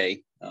being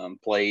okay,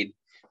 played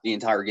the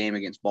entire game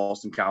against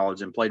Boston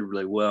College and played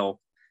really well.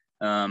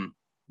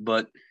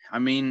 But,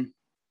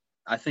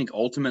 I think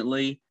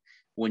ultimately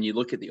when you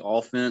look at the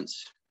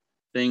offense,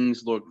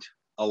 things looked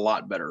a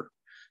lot better.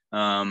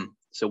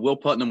 So Will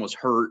Putnam was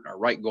hurt, our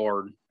right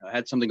guard,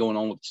 had something going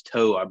on with his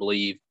toe, I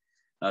believe.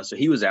 So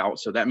he was out.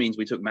 So that means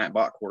we took Matt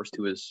Bockhorst,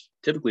 who is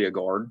typically a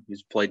guard.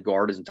 He's played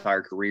guard his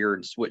entire career,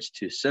 and switched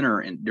to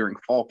center during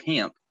fall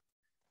camp,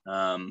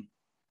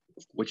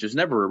 which is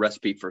never a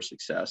recipe for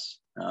success.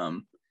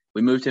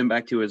 We moved him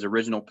back to his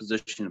original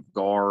position of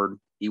guard.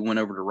 He went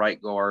over to right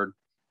guard.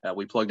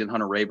 We plugged in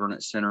Hunter Rayburn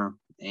at center.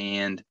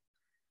 And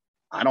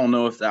I don't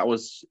know if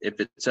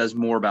it says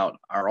more about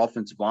our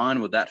offensive line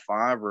with that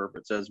 5, or if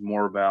it says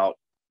more about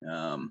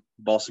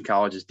Boston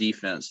College's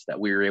defense that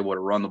we were able to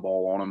run the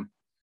ball on them.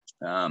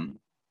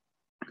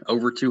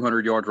 Over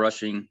 200 yards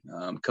rushing.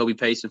 Kobe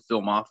Pace and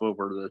Phil Maffa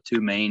were the 2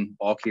 main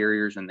ball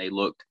carriers, and they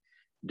looked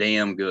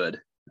damn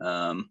good,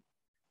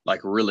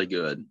 like really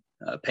good.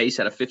 Pace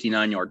had a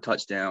 59-yard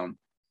touchdown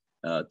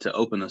to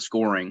open the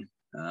scoring,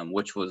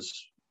 which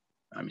was,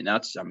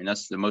 that's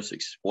the most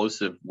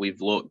explosive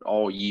we've looked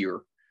all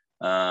year,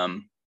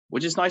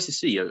 which is nice to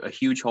see. A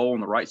huge hole on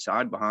the right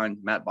side behind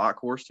Matt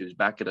Bockhorst, who's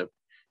back at a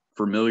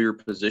familiar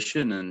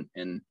position,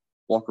 and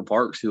Walker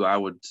Parks, who I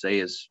would say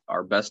is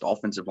our best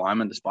offensive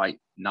lineman despite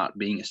not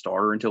being a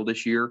starter until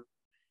this year.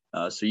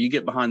 So you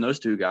get behind those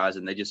 2 guys,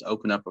 and they just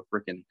open up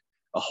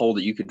a hole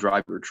that you could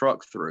drive your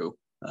truck through,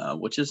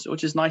 which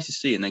is nice to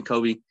see. And then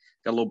Kobe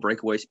got a little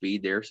breakaway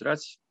speed there, so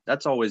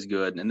that's always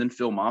good. And then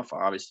Phil Maffa,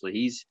 obviously,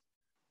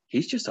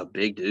 he's just a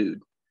big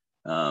dude.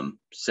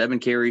 7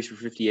 carries for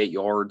 58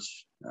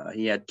 yards.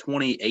 He had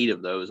 28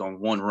 of those on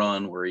one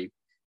run where he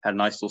had a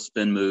nice little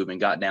spin move and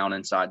got down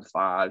inside the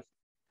 5,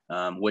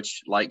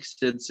 which, like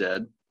Sid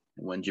said,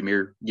 when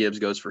Jahmyr Gibbs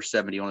goes for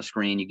 70 on a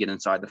screen, you get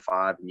inside the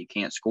 5 and you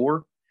can't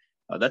score.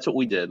 That's what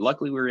we did.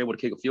 Luckily, we were able to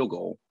kick a field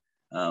goal.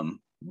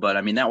 But,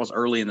 I mean, that was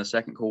early in the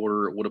second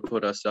quarter. It would have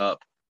put us up,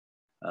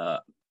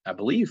 I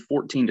believe,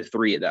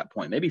 14-3 at that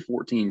point, maybe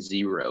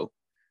 14-0.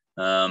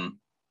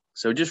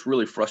 So just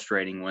really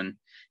frustrating when,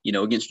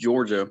 against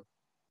Georgia,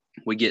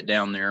 we get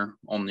down there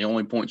on the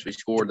only points we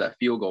scored, that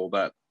field goal,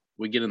 that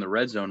we get in the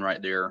red zone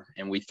right there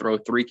and we throw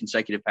 3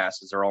 consecutive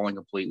passes. They're all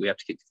incomplete. We have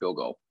to kick the field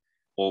goal.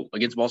 Well,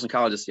 against Boston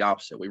College, it's the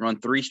opposite. We run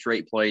 3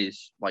 straight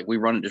plays. Like, we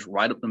run it just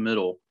right up the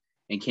middle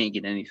and can't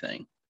get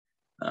anything.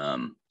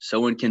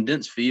 So in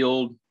condensed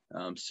field,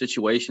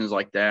 situations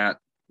like that,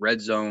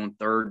 red zone,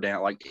 third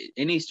down, like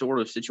any sort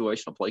of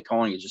situational play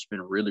calling has just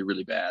been really,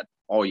 really bad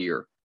all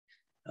year.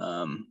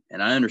 And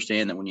I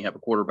understand that when you have a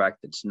quarterback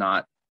that's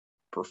not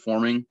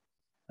performing,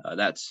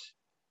 that's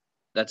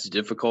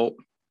difficult.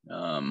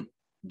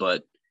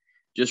 But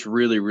just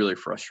really, really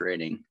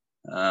frustrating.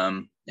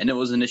 And it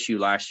was an issue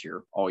last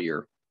year, all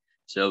year.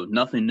 So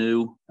nothing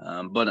new.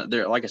 But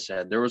there, like I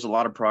said, there was a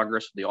lot of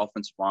progress with the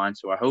offensive line.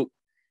 So I hope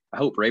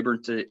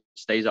Rayburn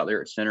stays out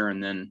there at center.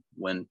 And then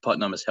when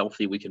Putnam is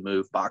healthy, we can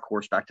move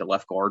Bockhorst back to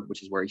left guard,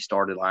 which is where he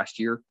started last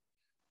year.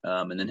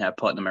 And then have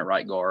Putnam at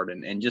right guard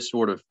and just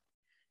sort of,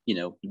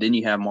 then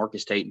you have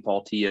Marcus Tate and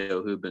Paul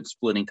Tio, who've been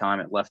splitting time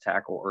at left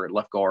tackle or at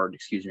left guard,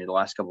 the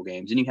last couple of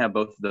games. And you have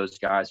both of those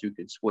guys who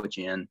could switch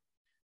in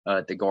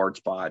at the guard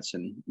spots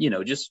and,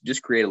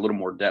 just create a little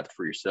more depth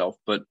for yourself.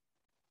 But,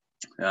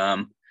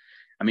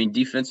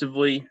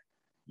 defensively,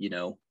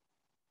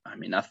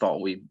 I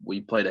thought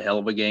we played a hell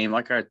of a game.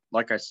 Like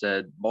I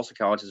said, Boston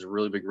College is a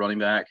really big running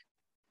back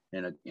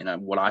and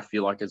what I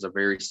feel like is a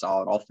very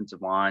solid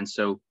offensive line.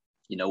 So,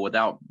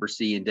 without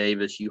Brissy and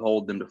Davis, you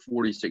hold them to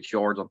 46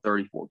 yards on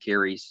 34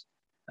 carries.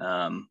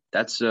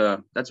 That's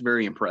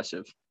very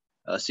impressive.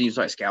 Seems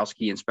like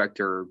Skowski and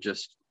Spector are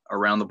just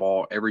around the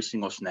ball every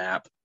single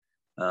snap.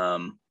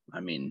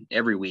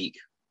 Every week.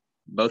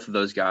 Both of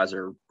those guys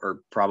are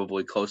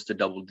probably close to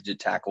double-digit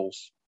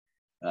tackles.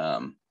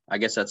 I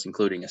guess that's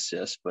including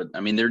assists, but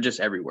they're just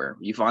everywhere.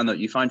 You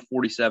find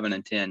 47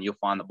 and 10, you'll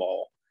find the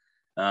ball.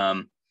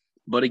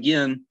 But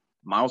again,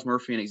 Miles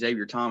Murphy and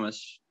Xavier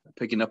Thomas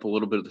picking up a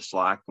little bit of the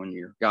slack when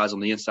your guys on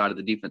the inside of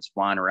the defensive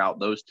line are out.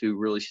 Those two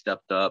really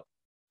stepped up.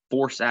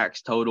 4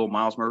 sacks total.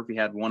 Miles Murphy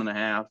had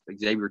 1.5.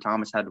 Xavier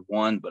Thomas had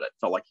 1, but it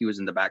felt like he was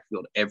in the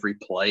backfield every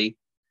play.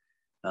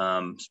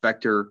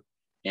 Spector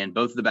and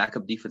both of the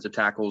backup defensive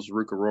tackles,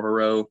 Ruka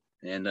Rohoro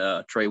and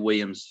Trey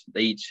Williams,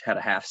 they each had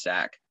a half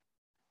sack.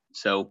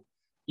 So,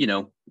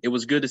 it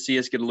was good to see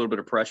us get a little bit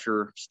of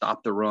pressure,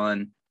 stop the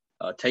run,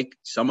 take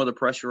some of the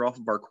pressure off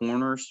of our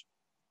corners.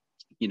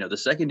 The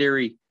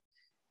secondary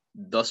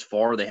thus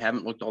far, they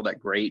haven't looked all that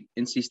great.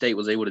 NC State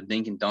was able to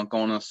dink and dunk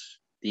on us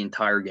the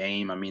entire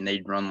game.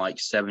 They'd run like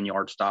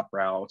 7-yard stop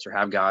routes or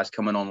have guys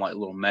coming on like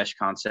little mesh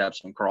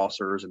concepts and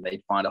crossers, and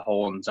they'd find a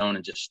hole in the zone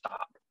and just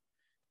stop.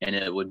 And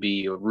it would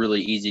be a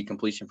really easy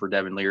completion for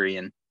Devin Leary.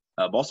 And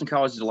Boston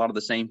College did a lot of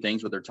the same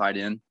things with their tight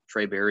end,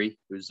 Trey Berry,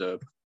 who's a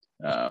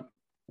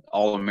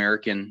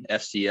All-American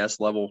FCS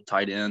level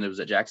tight end. It was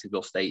at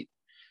Jacksonville State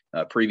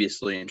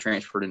previously and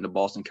transferred into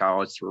Boston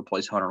College to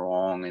replace Hunter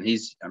Long. And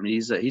he's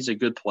a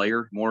good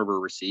player, more of a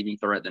receiving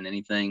threat than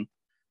anything,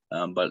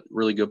 but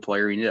really good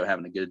player. He ended up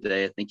having a good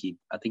day. I think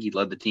he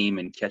led the team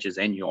in catches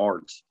and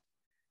yards.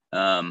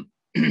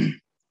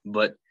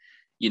 But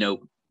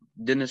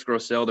Dennis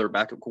Grossell, their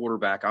backup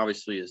quarterback,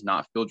 obviously is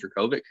not Phil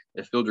Dracovic.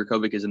 If Phil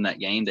Dracovic is in that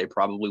game, they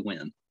probably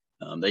win.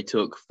 They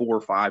took 4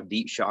 or 5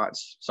 deep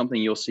shots, something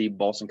you'll see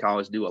Boston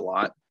College do a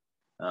lot.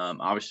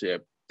 Obviously,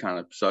 it kind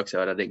of sucks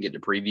that I didn't get to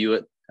preview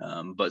it,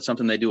 but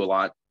something they do a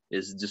lot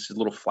is just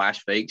little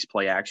flash fakes,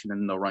 play action,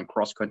 and they'll run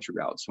cross-country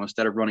routes. So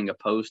instead of running a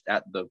post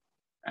at the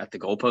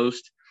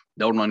goalpost,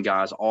 they'll run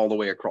guys all the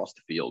way across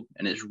the field.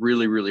 And it's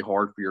really, really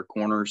hard for your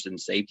corners and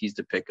safeties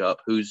to pick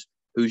up who's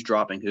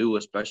dropping who,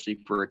 especially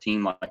for a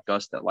team like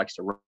us that likes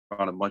to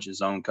run a bunch of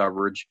zone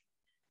coverage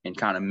and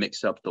kind of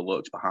mix up the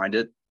looks behind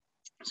it.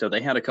 So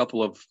they had a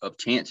couple of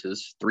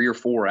chances, 3 or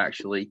 4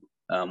 actually,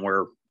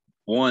 where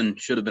one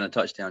should have been a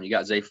touchdown. You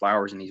got Zay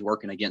Flowers, and he's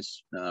working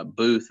against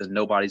Booth, and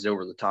nobody's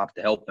over the top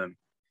to help him.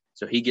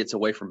 So he gets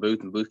away from Booth,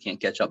 and Booth can't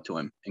catch up to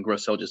him, and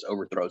Grossell just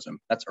overthrows him.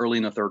 That's early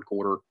in the third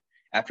quarter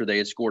after they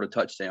had scored a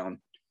touchdown.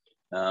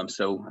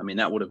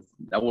 That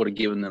would have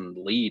given them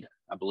the lead,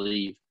 I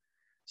believe.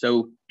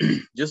 So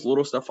just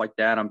little stuff like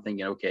that. I'm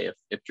thinking, okay,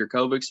 if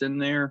Drakovic's in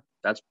there,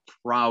 that's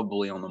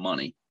probably on the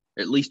money.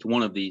 At least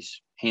one of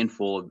these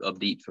handful of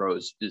deep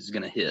throws is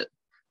going to hit.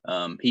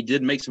 He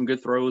did make some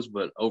good throws,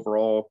 but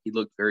overall he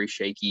looked very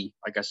shaky.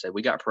 Like I said,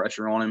 we got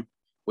pressure on him,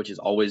 which is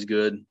always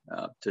good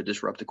to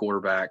disrupt the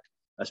quarterback,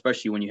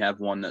 especially when you have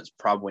one that's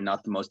probably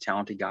not the most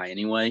talented guy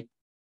anyway.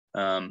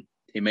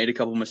 He made a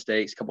couple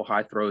mistakes, a couple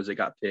high throws that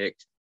got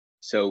picked.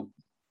 So,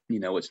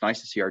 it's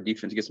nice to see our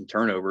defense get some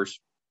turnovers.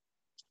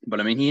 But,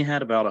 I mean, he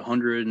had about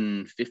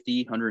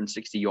 150,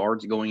 160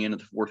 yards going into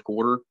the fourth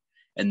quarter.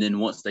 And then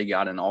once they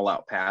got in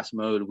all-out pass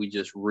mode, we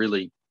just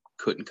really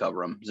couldn't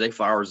cover him. Zay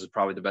Flowers is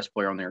probably the best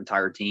player on their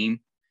entire team.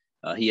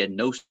 He had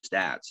no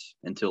stats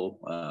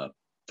until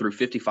through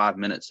 55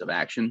 minutes of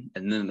action.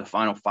 And then in the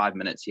final 5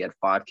 minutes, he had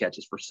 5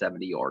 catches for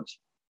 70 yards.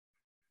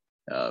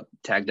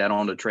 Tag that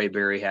on to Trey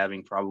Berry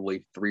having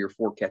probably 3 or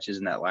 4 catches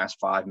in that last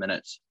 5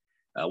 minutes.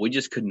 We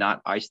just could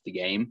not ice the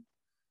game.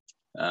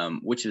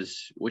 Which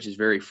is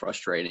very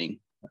frustrating.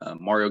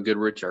 Mario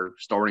Goodrich, our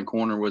starting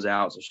corner, was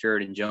out, so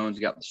Sheridan Jones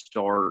got the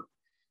start.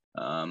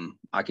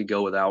 I could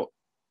go without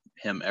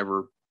him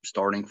ever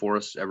starting for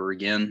us ever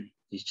again.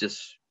 He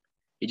just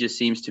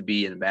seems to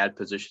be in bad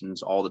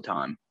positions all the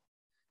time,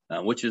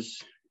 which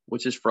is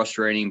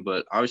frustrating.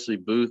 But obviously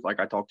Booth, like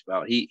I talked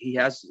about, he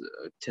has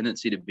a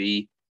tendency to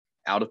be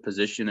out of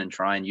position and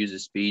try and use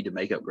his speed to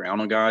make up ground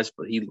on guys,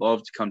 but he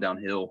loves to come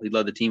downhill. He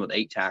led the team with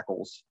 8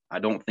 tackles. I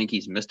don't think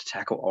he's missed a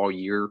tackle all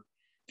year.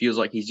 Feels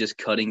like he's just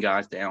cutting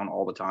guys down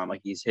all the time, like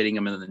he's hitting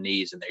them in the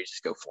knees and they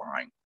just go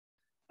flying.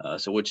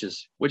 So which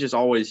is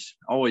always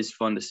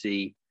fun to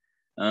see.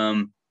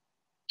 And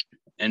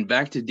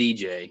back to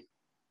DJ.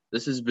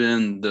 This has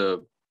been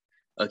the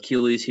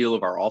Achilles heel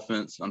of our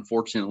offense,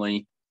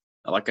 unfortunately.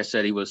 Like I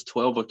said, he was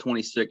 12 of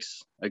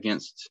 26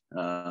 against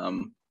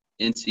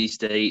NC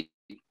State.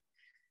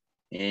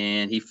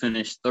 And he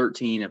finished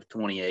 13 of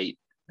 28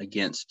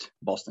 against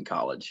Boston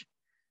College.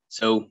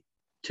 So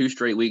 2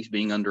 straight weeks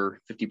being under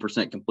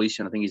 50%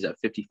 completion. I think he's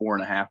at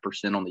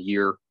 54.5% on the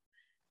year.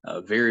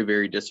 Very,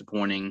 very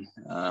disappointing.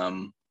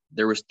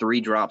 There was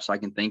 3 drops I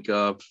can think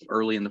of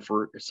early in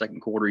the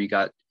second quarter. You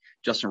got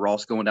Justin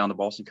Ross going down the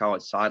Boston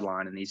College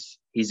sideline, and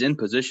he's in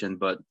position,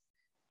 but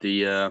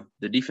the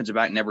defensive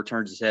back never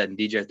turns his head, and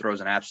DJ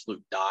throws an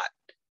absolute dot,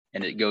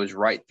 and it goes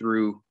right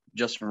through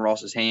Justin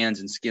Ross's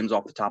hands and skims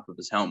off the top of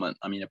his helmet.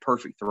 I mean, a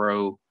perfect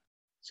throw.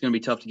 It's going to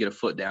be tough to get a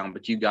foot down,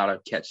 but you got to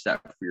catch that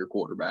for your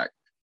quarterback.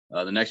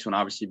 The next one,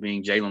 obviously,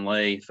 being Jalen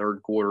Lay,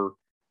 third quarter,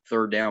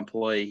 third down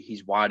play.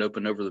 He's wide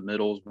open over the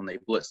middles when they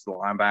blitz the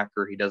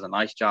linebacker. He does a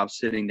nice job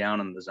sitting down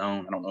in the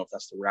zone. I don't know if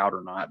that's the route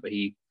or not, but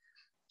he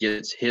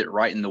gets hit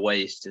right in the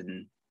waist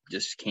and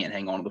just can't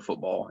hang on to the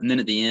football. And then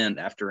at the end,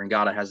 after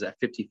Ngata has that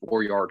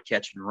 54-yard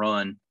catch and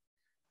run,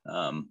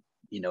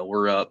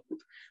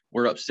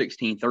 we're up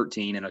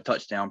 16-13, and a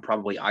touchdown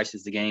probably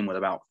ices the game with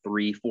about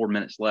 3-4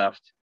 minutes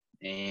left.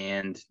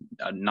 And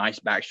a nice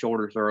back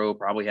shoulder throw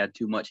probably had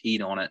too much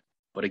heat on it.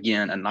 But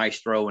again, a nice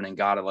throw, and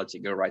Ngata lets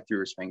it go right through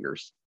his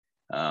fingers.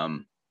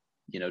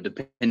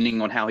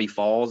 Depending on how he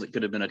falls, it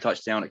could have been a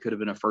touchdown. It could have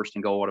been a 1st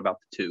and goal at about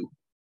the 2.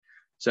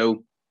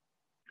 So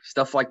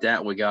stuff like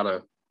that we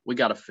gotta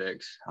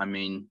fix. I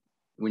mean,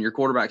 when your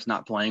quarterback's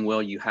not playing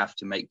well, you have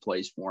to make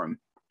plays for him.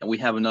 And we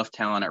have enough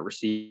talent at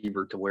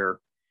receiver to where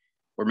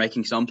we're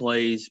making some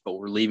plays, but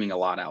we're leaving a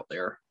lot out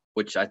there,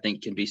 which I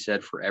think can be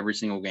said for every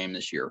single game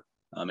this year.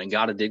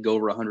 Ngata did go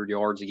over 100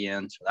 yards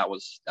again, so that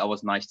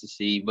was nice to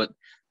see. But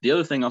the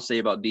other thing I'll say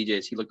about DJ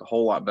is he looked a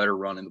whole lot better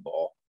running the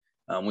ball.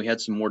 We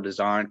had some more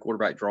designed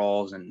quarterback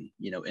draws and,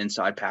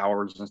 inside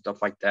powers and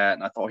stuff like that,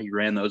 and I thought he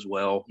ran those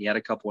well. He had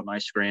a couple of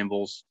nice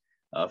scrambles,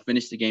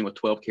 finished the game with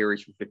 12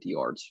 carries for 50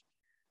 yards.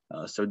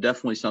 So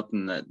definitely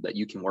something that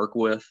you can work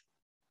with.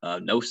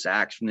 No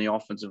sacks from the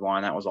offensive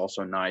line. That was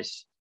also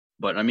nice.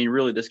 But, I mean,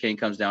 really this game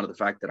comes down to the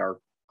fact that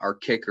our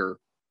kicker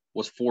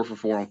was 4 for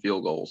 4 on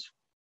field goals.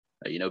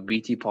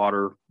 BT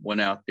Potter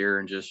went out there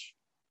and just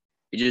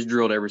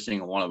drilled every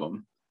single one of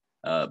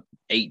them.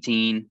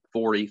 18,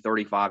 40,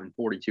 35, and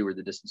 42 are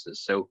the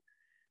distances. So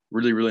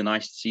really, really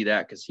nice to see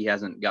that because he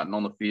hasn't gotten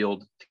on the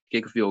field to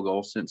kick a field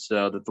goal since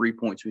the 3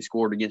 points we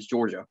scored against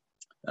Georgia.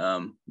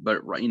 But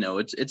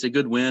it's a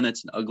good win.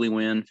 It's an ugly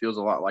win. Feels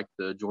a lot like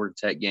the Georgia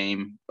Tech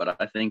game. But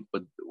I think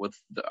with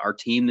our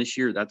team this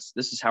year, this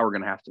is how we're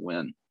going to have to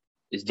win.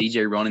 Is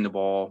DJ running the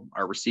ball,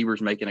 our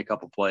receivers making a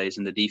couple plays,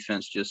 and the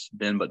defense just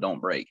bend but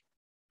don't break.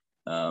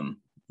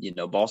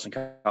 Boston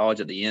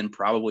College at the end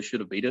probably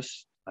should have beat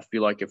us. I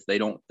feel like if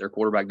their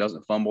quarterback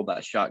doesn't fumble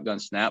that shotgun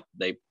snap,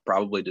 they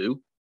probably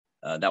do.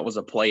 That was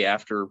a play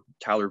after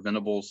Tyler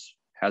Venables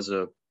has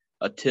a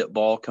tip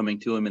ball coming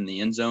to him in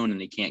the end zone,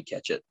 and he can't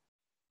catch it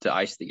to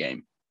ice the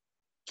game.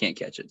 Can't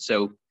catch it.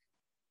 So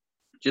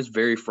just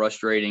very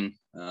frustrating.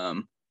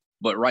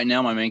 But right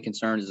now my main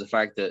concern is the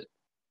fact that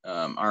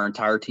our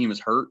entire team is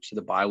hurt, so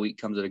the bye week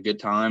comes at a good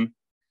time.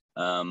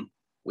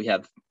 We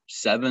have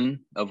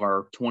 7 of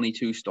our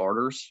 22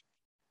 starters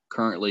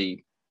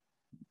currently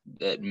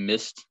that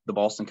missed the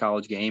Boston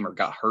College game or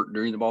got hurt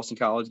during the Boston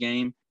College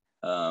game.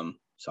 So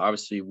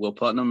obviously Will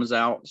Putnam is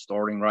out,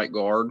 starting right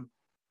guard.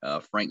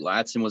 Frank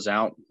Ladson was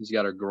out. He's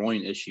got a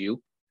groin issue.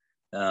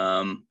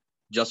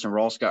 Justin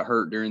Ross got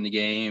hurt during the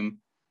game.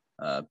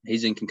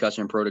 He's in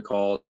concussion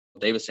protocol.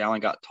 Davis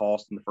Allen got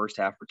tossed in the first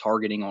half for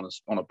targeting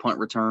on a punt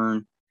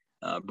return.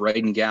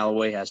 Braden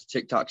Galloway has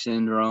TikTok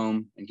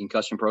syndrome and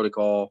concussion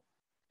protocol.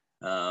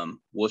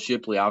 Will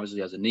Shipley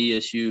obviously has a knee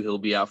issue. He'll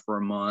be out for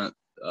a month.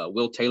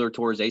 Will Taylor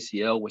tore his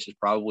ACL, which is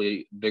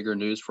probably bigger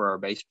news for our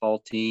baseball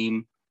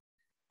team.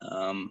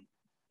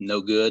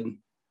 No good.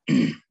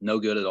 no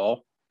good at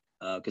all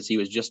because he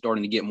was just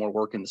starting to get more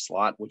work in the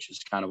slot, which is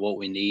kind of what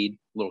we need.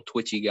 Little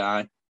twitchy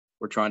guy.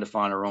 We're trying to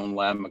find our own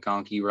Lab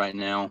McConkey right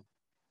now.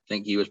 I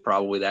think he was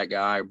probably that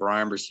guy.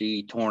 Brian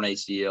Brissy, torn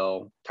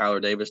ACL. Tyler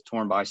Davis,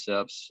 torn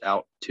biceps,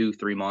 out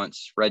 2-3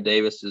 months. Fred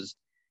Davis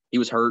he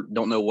was hurt.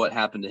 Don't know what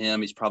happened to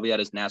him. He's probably at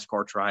his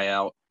NASCAR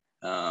tryout.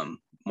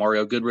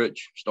 Mario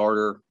Goodrich,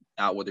 starter,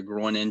 out with a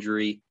groin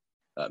injury.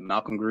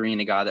 Malcolm Green,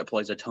 a guy that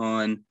plays a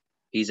ton,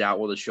 he's out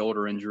with a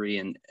shoulder injury.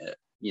 And,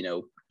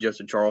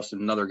 Justin Charleston,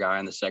 another guy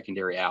in the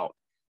secondary, out.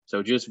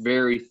 So just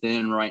very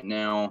thin right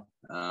now.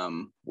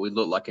 We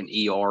look like an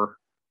ER.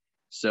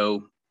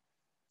 So,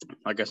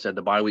 like I said,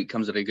 the bye week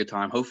comes at a good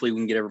time. Hopefully we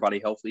can get everybody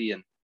healthy,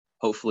 and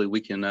hopefully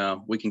we can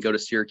go to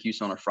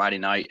Syracuse on a Friday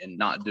night and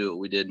not do what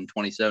we did in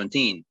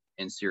 2017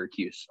 in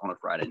Syracuse on a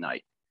Friday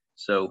night.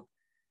 So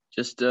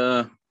just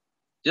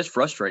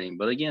frustrating.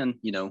 But again,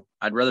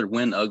 I'd rather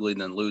win ugly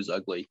than lose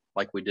ugly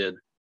like we did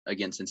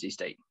against NC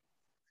State.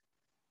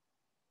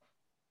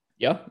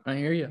 Yeah, I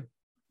hear you.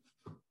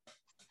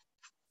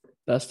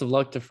 Best of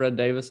luck to Fred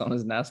Davis on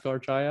his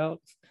NASCAR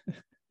tryout.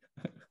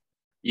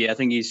 Yeah, I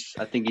think he's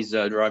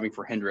driving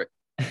for Hendrick.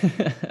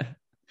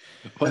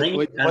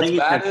 What's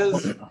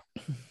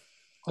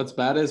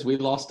bad is we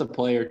lost a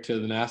player to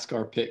the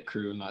NASCAR pit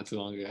crew not too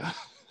long ago.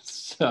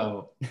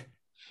 So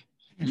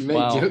you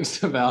make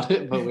jokes about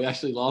it, but we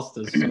actually lost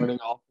a starting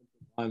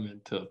offensive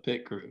lineman to a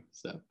pit crew.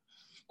 So,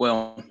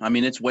 well, I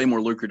mean, it's way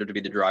more lucrative to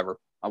be the driver.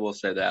 I will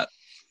say that.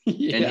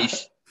 Yeah.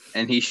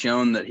 And he's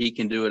shown that he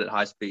can do it at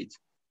high speeds.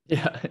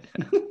 Yeah.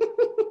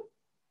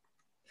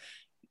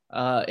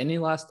 Any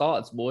last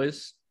thoughts,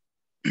 boys?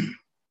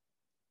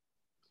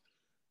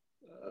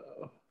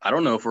 I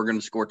don't know if we're going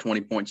to score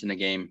 20 points in a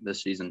game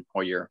this season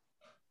all year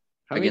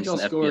against an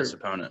FBS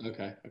opponent.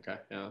 Okay.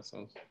 Yeah, that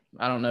sounds.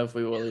 I don't know if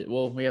we will.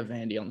 Well, we have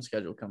Vandy on the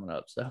schedule coming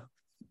up, so.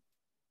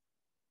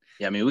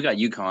 Yeah, I mean, we got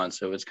UConn,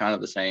 so it's kind of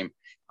the same.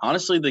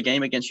 Honestly, the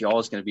game against y'all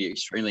is going to be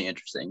extremely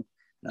interesting.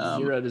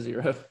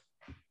 0-0.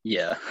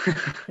 Yeah.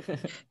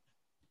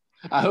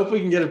 I hope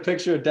we can get a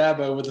picture of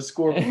Dabo with the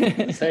scoreboard,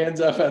 his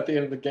hands up at the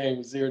end of the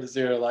game,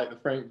 0-0, like the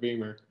Frank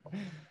Beamer.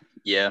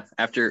 Yeah,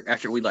 after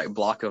we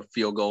block a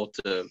field goal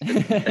at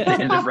the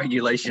end of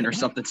regulation or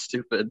something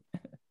stupid.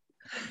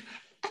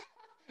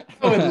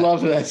 I would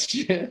love that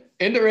shit.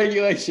 End of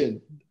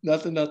regulation,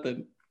 nothing.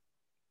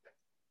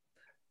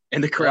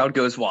 And the crowd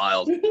goes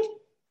wild.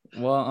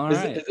 Well, all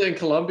right. Is it in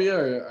Columbia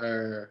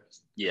or?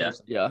 Yeah.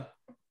 Yeah.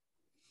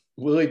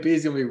 Willie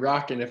B's gonna be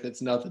rocking if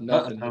it's nothing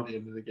at the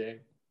end of the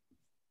game.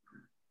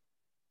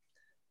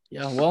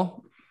 Yeah,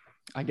 well,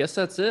 I guess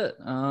that's it.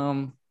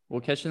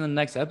 We'll catch you in the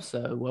next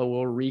episode. Well,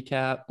 we'll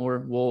recap, or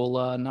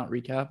we'll not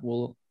recap.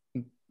 We'll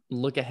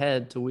look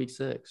ahead to week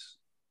 6.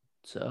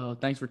 So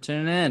thanks for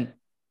tuning in.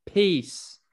 Peace.